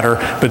doesn't matter,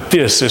 but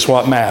this is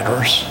what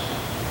matters.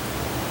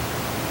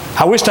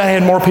 I wished I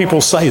had more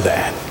people say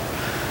that.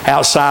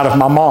 outside of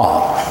my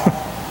mom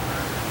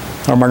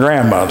or my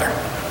grandmother.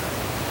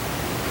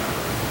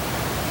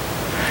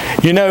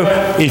 You know,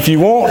 if you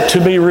want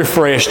to be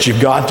refreshed,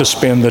 you've got to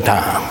spend the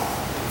time.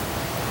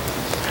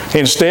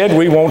 Instead,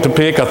 we want to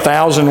pick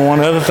 1,001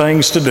 other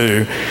things to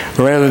do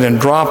rather than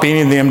drop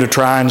any of them to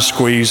try and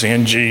squeeze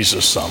in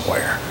Jesus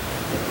somewhere.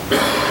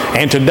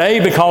 And today,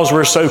 because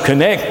we're so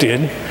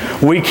connected,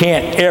 we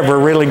can't ever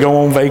really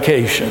go on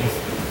vacation.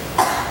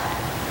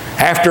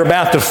 After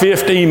about the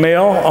 5th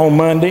email on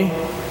Monday,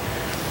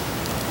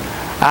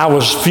 I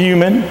was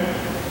fuming,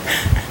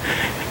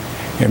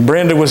 and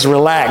Brenda was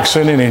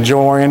relaxing and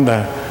enjoying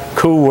the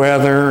cool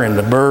weather and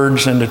the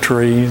birds and the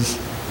trees,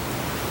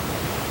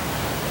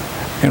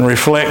 and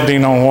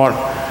reflecting on what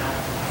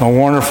a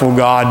wonderful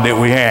God that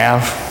we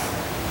have.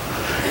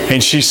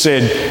 And she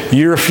said,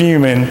 "You're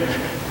fuming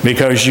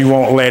because you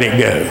won't let it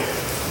go."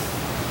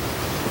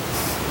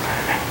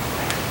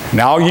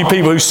 Now, all you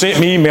people who sent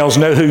me emails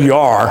know who you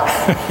are.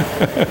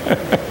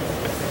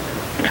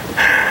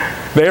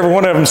 Every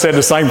one of them said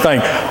the same thing.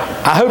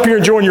 "I hope you're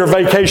enjoying your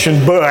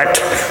vacation, but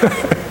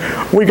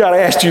we got to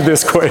ask you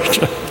this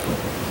question."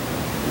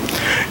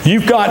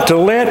 You've got to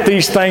let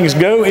these things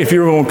go if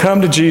you're going to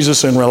come to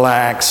Jesus and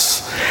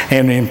relax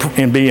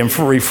and be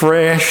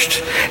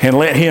refreshed and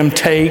let Him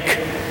take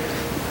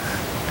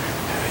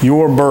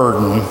your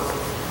burden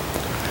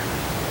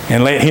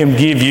and let Him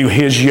give you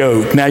His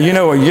yoke. Now, you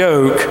know, a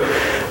yoke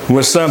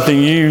was something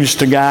used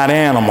to guide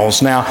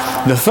animals.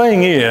 Now, the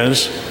thing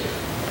is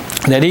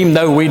that even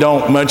though we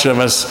don't, much of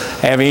us,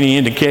 have any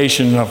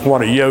indication of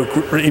what a yoke,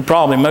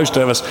 probably most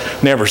of us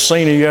never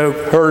seen a yoke,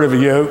 heard of a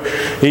yoke,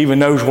 even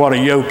knows what a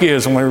yoke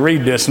is when we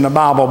read this in the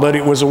Bible, but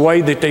it was a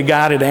way that they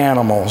guided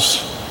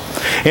animals.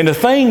 And the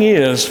thing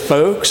is,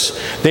 folks,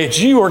 that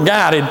you are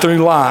guided through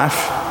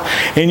life,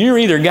 and you're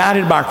either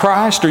guided by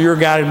Christ or you're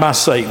guided by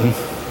Satan.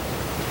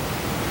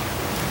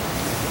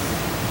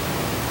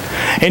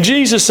 And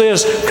Jesus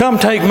says, "Come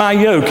take my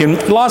yoke."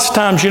 And lots of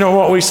times, you know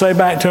what we say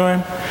back to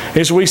Him?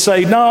 Is we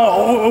say,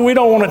 "No, we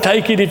don't want to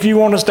take it. If you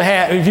want us to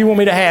have, if you want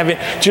me to have it,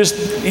 just,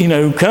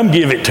 come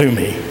give it to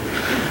me.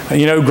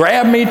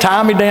 Grab me,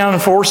 tie me down,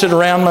 and force it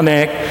around my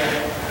neck,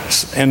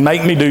 and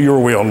make me do your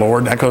will,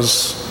 Lord."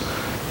 Because,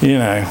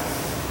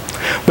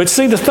 But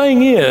see, the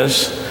thing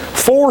is,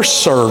 forced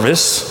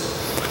service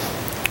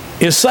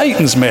is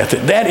Satan's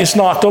method. That is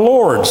not the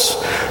Lord's.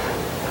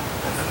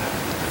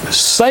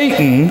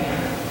 Satan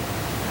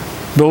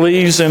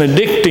believes in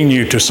addicting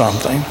you to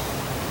something.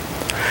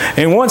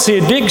 And once he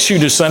addicts you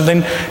to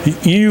something,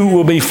 you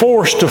will be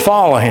forced to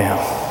follow him.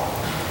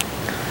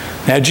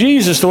 Now,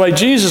 the way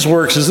Jesus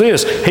works is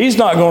this. He's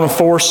not going to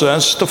force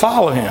us to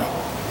follow Him.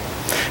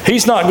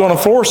 He's not going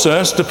to force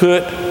us to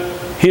put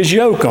His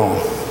yoke on.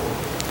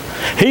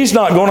 He's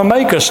not going to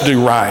make us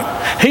do right.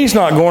 He's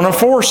not going to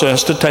force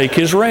us to take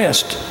His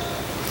rest.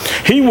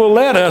 He will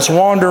let us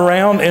wander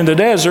around in the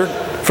desert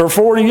for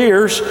 40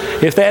 years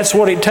if that's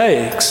what it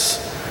takes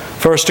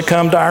for us to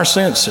come to our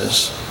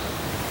senses.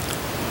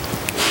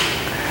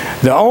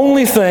 The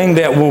only thing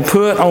that will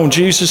put on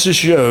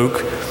Jesus'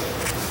 yoke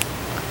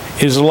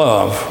is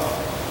love.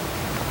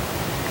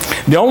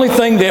 The only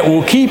thing that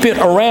will keep it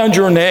around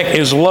your neck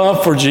is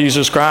love for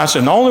Jesus Christ.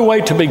 And the only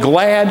way to be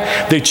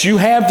glad that you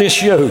have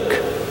this yoke,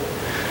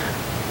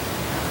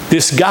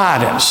 this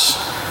guidance,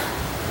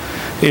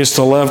 is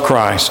to love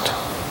Christ.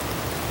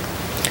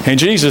 And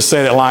Jesus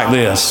said it like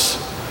this: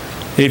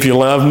 "If you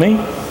love me,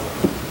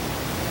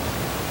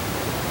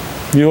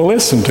 you'll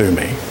listen to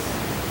me.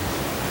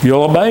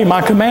 You'll obey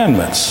my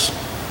commandments.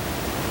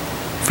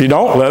 If you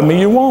don't love me,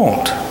 you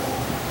won't.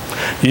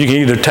 You can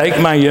either take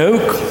my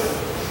yoke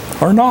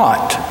or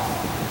not."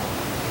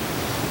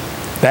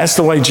 That's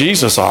the way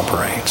Jesus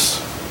operates.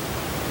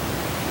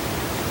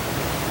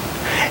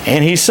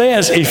 And He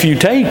says if you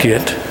take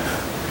it,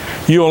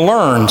 you'll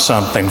learn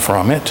something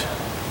from it.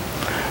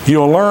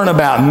 You'll learn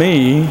about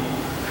me,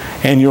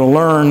 and you'll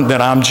learn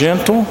that I'm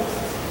gentle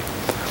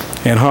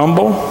and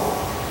humble,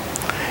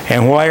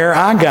 and where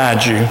I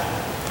guide you,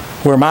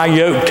 where my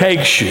yoke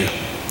takes you,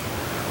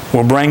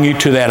 will bring you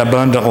to that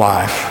abundant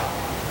life.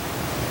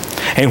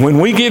 And when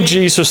we give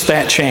Jesus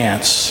that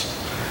chance,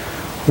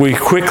 we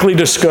quickly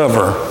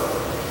discover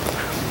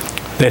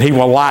that He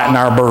will lighten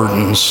our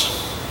burdens,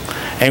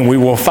 and we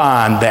will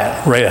find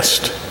that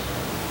rest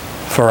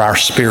for our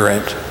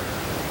spirit,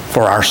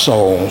 for our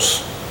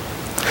souls.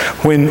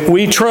 When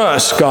we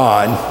trust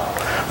God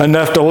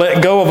enough to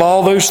let go of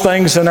all those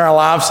things in our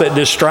lives that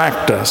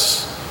distract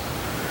us,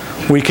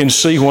 we can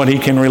see what He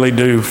can really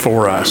do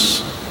for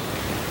us.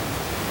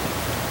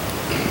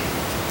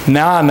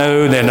 Now, I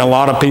know that a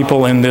lot of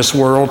people in this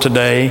world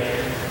today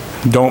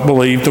don't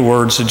believe the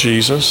words of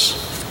Jesus.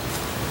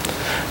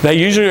 They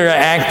usually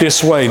act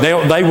this way.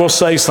 They will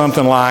say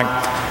something like,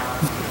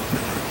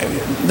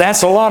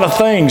 "That's a lot of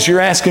things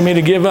you're asking me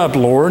to give up,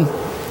 Lord."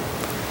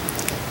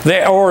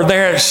 Or,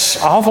 "There's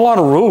an awful lot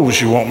of rules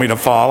you want me to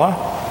follow."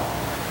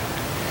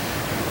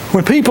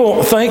 When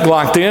people think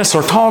like this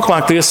or talk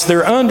like this,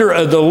 they're under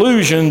a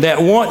delusion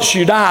that once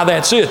you die,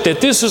 that's it.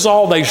 That this is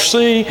all they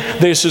see,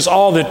 this is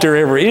all that there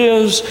ever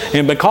is,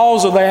 and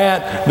because of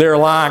that, they're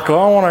like, oh,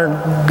 I want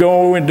to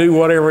go and do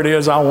whatever it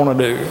is I want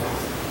to do.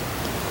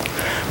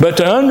 But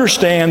to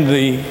understand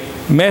the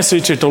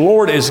message that the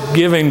Lord is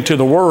giving to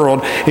the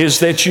world is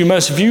that you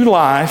must view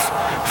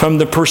life from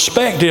the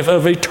perspective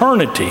of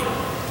eternity.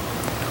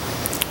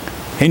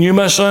 And you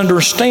must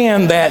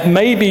understand that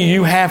maybe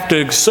you have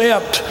to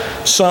accept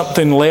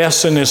something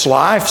less in this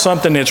life,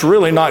 something that's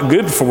really not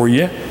good for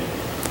you,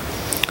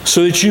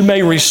 so that you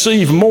may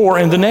receive more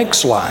in the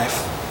next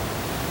life.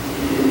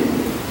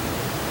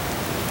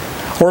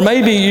 Or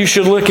maybe you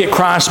should look at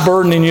Christ's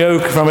burden and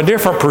yoke from a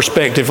different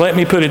perspective. Let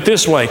me put it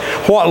this way.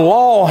 What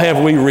law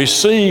have we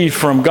received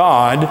from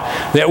God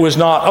that was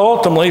not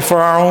ultimately for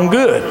our own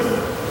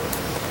good?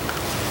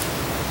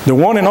 The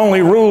one and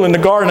only rule in the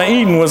Garden of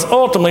Eden was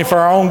ultimately for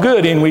our own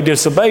good, and we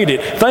disobeyed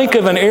it. Think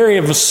of an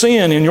area of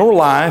sin in your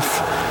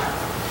life,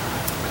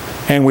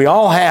 and we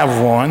all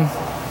have one,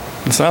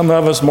 and some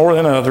of us more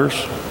than others.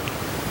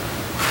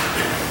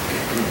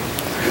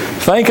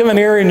 Think of an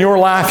area in your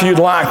life you'd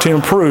like to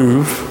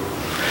improve,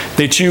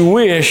 that you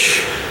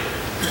wish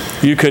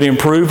you could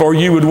improve, or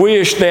you would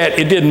wish that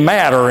it didn't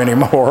matter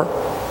anymore.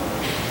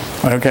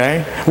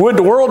 Okay? Would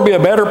the world be a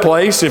better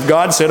place if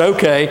God said,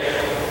 okay,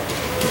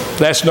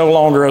 that's no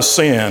longer a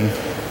sin.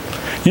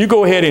 You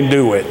go ahead and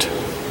do it.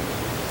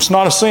 It's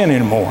not a sin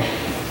anymore.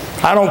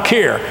 I don't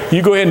care.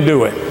 You go ahead and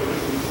do it.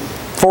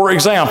 For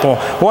example,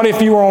 what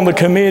if you were on the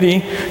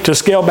committee to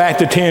scale back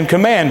the 10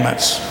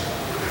 Commandments?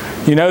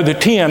 You know, the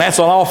 10, that's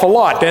an awful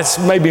lot. That's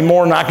maybe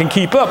more than I can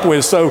keep up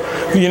with. So,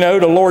 you know,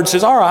 the Lord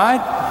says, all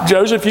right,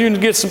 Joseph, you can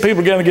get some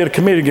people together, get a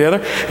committee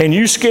together, and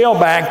you scale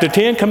back the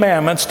 10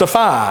 Commandments to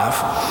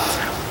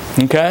 5.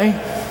 Okay?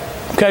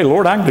 Okay,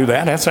 Lord, I can do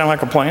that. That sounds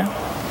like a plan.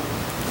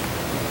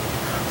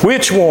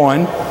 Which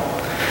one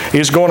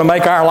is going to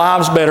make our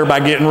lives better by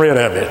getting rid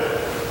of it?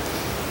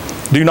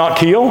 Do not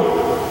kill.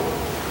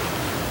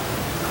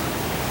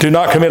 Do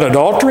not commit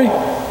adultery.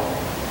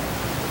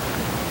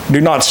 Do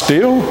not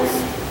steal.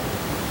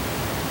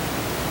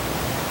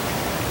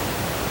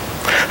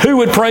 Who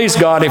would praise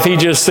God if He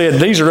just said,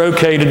 these are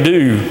okay to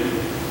do?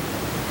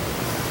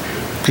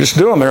 Just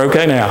do them, they're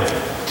okay now.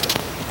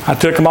 I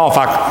took them off.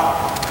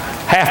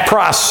 Half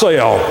price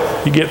sale.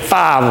 You get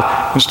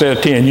 5 instead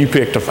of 10. You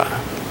picked a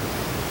 5.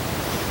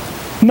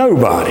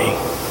 Nobody.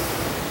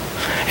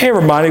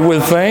 Everybody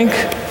would think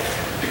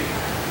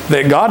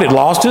that God had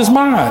lost His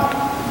mind.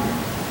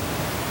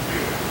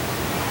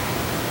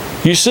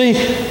 You see,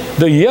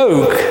 the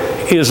yoke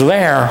is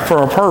there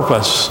for a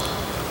purpose,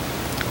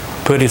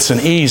 but it's an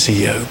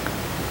easy yoke.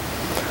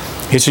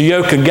 It's a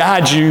yoke to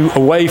guide you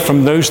away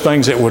from those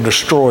things that will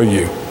destroy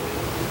you.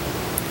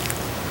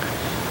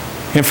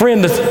 And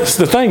friend,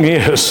 the thing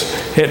is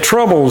that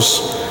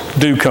troubles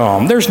do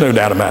come. There's no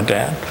doubt about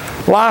that.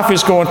 Life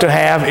is going to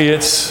have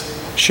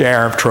its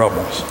share of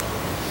troubles.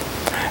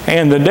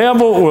 And the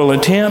devil will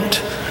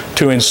attempt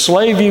to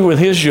enslave you with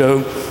his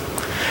yoke,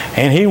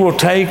 and he will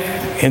take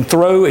and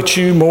throw at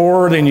you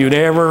more than you'd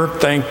ever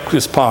think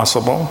is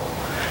possible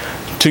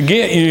to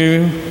get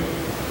you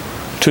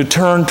to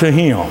turn to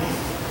him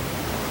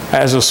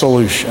as a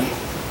solution.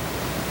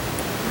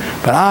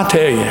 But I'll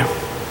tell you,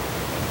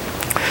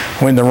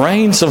 when the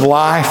rains of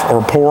life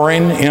are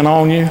pouring in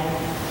on you,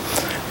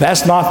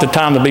 that's not the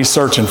time to be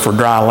searching for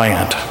dry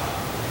land.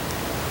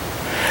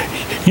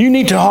 You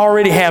need to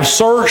already have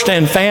searched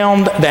and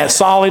found that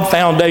solid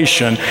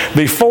foundation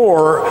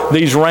before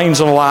these rains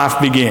of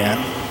life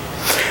begin.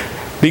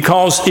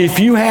 Because if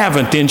you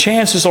haven't, then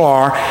chances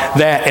are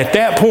that at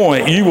that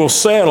point you will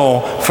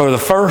settle for the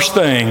first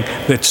thing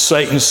that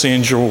Satan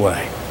sends your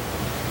way.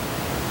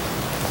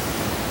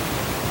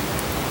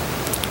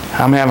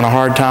 I'm having a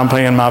hard time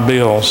paying my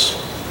bills.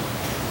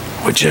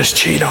 Well, just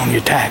cheat on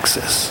your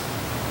taxes.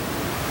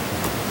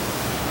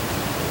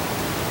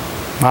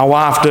 My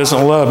wife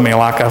doesn't love me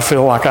like I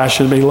feel like I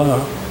should be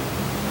loved.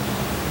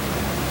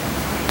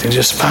 Then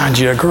just find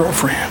you a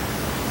girlfriend.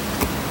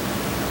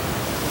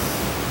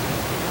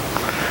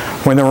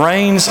 When the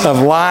rains of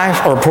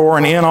life are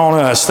pouring in on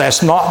us,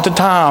 that's not the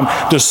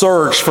time to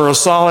search for a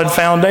solid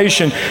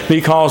foundation,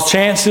 because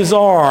chances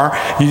are,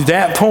 at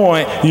that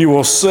point, you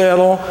will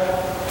settle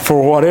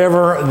for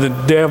whatever the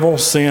devil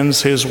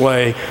sends his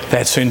way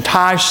that's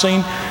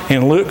enticing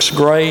and looks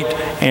great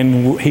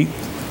and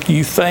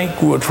you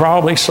think would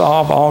probably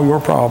solve all your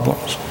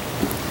problems.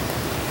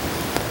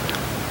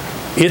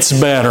 It's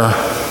better,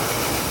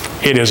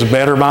 it is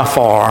better by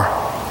far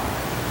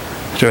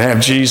to have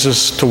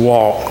Jesus to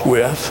walk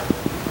with.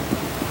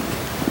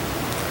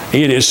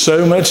 It is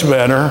so much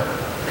better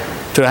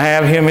to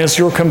have him as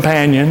your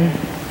companion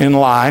in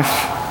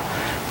life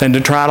than to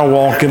try to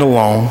walk it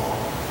alone.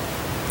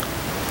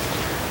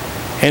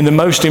 And the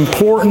most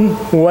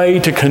important way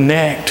to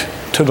connect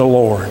to the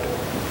Lord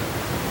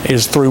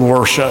is through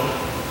worship.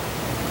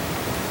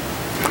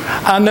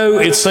 I know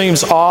it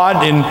seems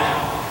odd, and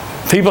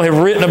people have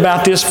written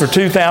about this for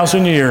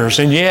 2,000 years,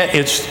 and yet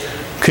it's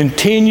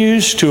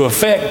continues to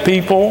affect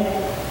people,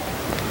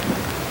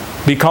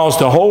 because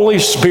the Holy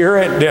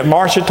Spirit that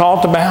Marcia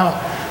talked about,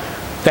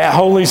 that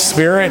Holy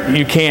Spirit,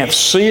 you can't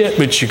see it,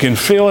 but you can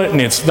feel it, and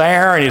it's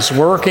there, and it's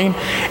working,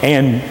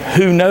 and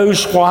who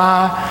knows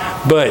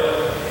why, but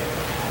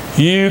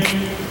you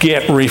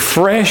get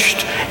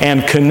refreshed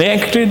and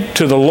connected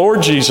to the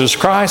Lord Jesus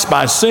Christ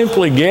by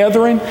simply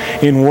gathering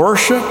in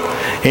worship,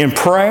 in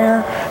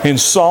prayer, in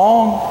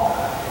song,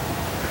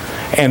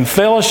 and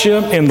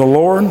fellowship in the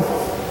Lord,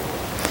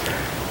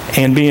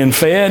 and being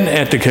fed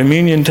at the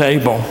communion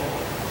table.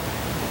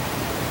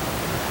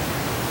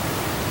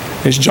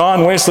 As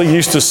John Wesley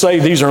used to say,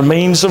 these are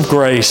means of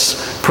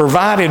grace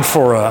provided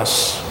for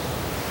us.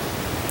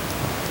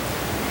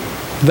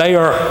 They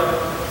are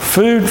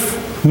food,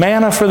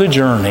 manna for the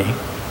journey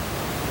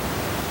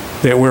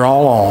that we're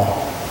all on.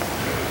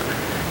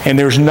 And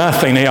there's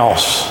nothing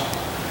else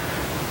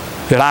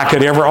that I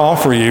could ever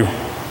offer you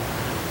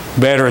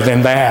better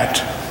than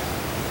that.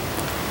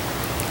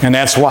 And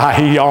that's why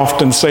he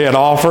often said,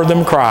 offer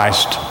them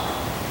Christ.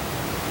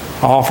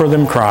 Offer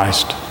them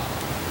Christ.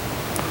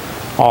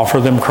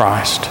 Offer them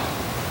Christ.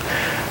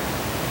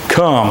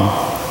 Come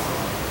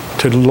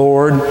to the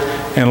Lord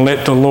and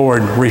let the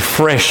Lord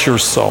refresh your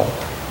soul,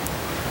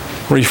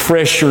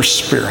 refresh your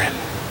spirit,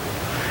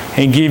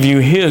 and give you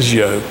His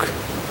yoke,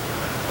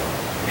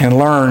 and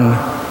learn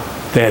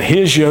that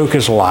His yoke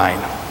is light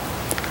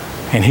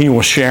and He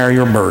will share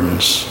your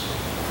burdens.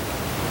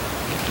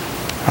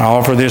 I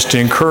offer this to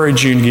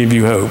encourage you and give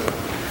you hope.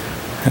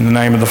 In the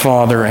name of the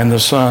Father, and the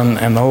Son,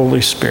 and the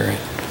Holy Spirit.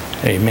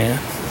 Amen.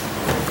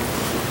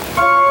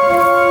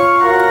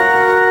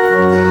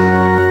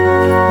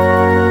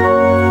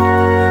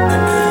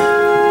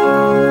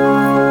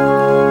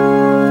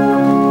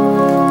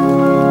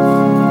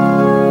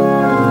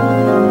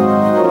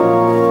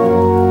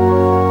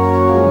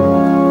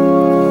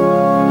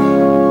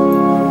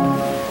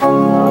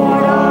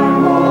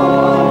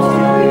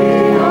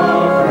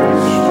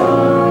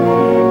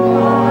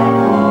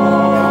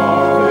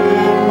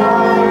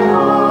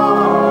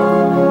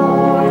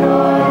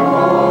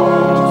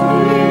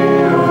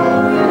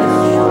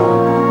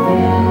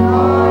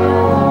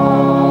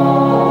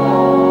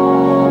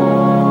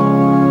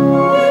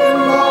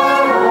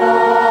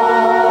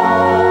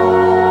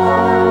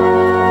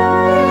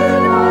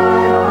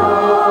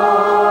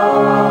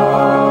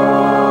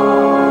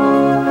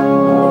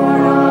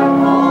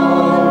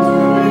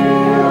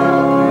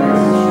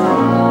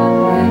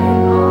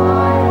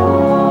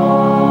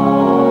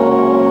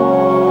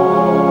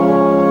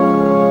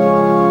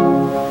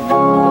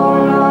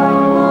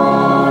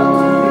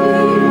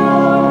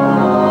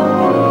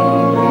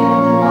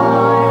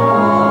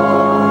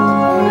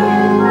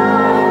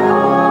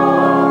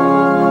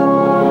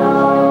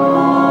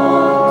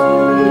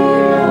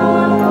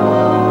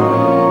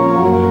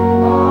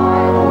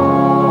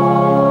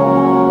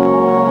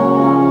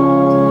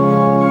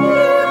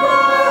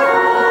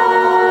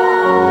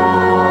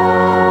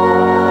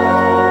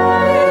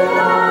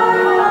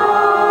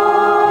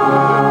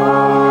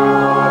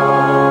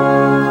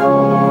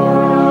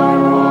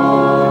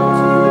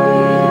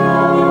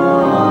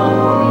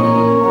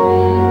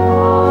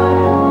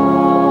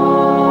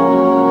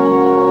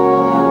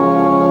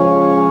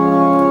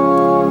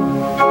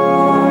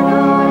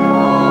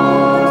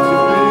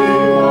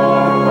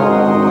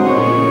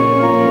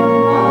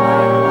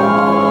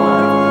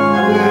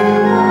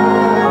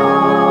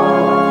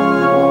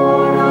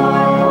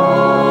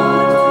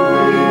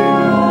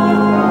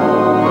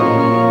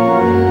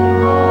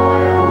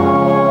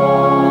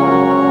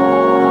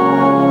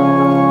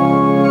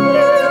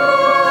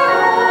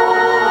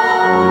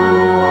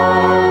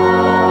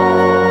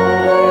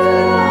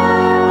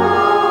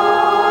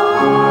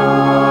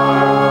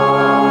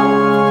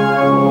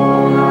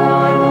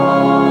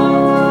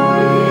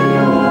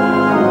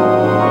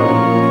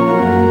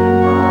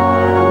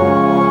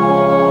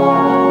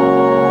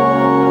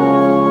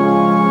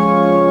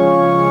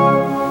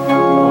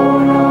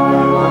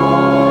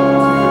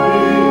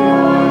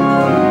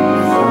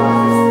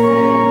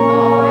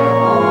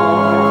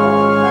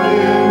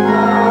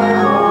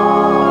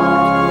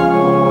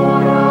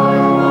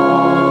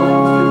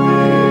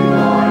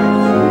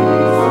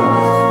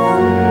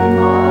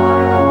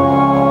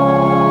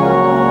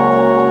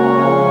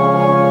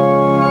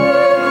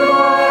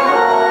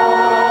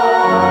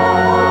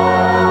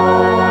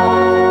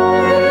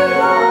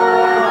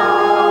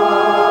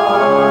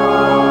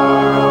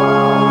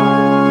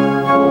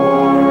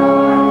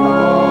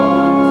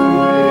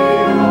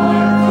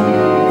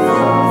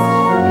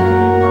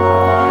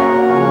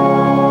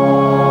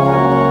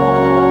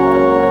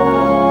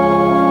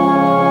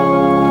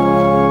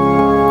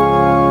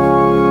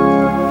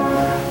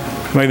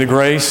 May the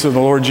grace of the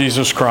Lord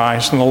Jesus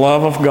Christ and the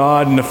love of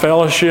God and the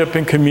fellowship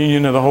and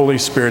communion of the Holy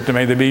Spirit,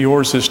 may they be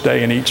yours this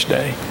day and each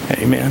day.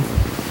 Amen.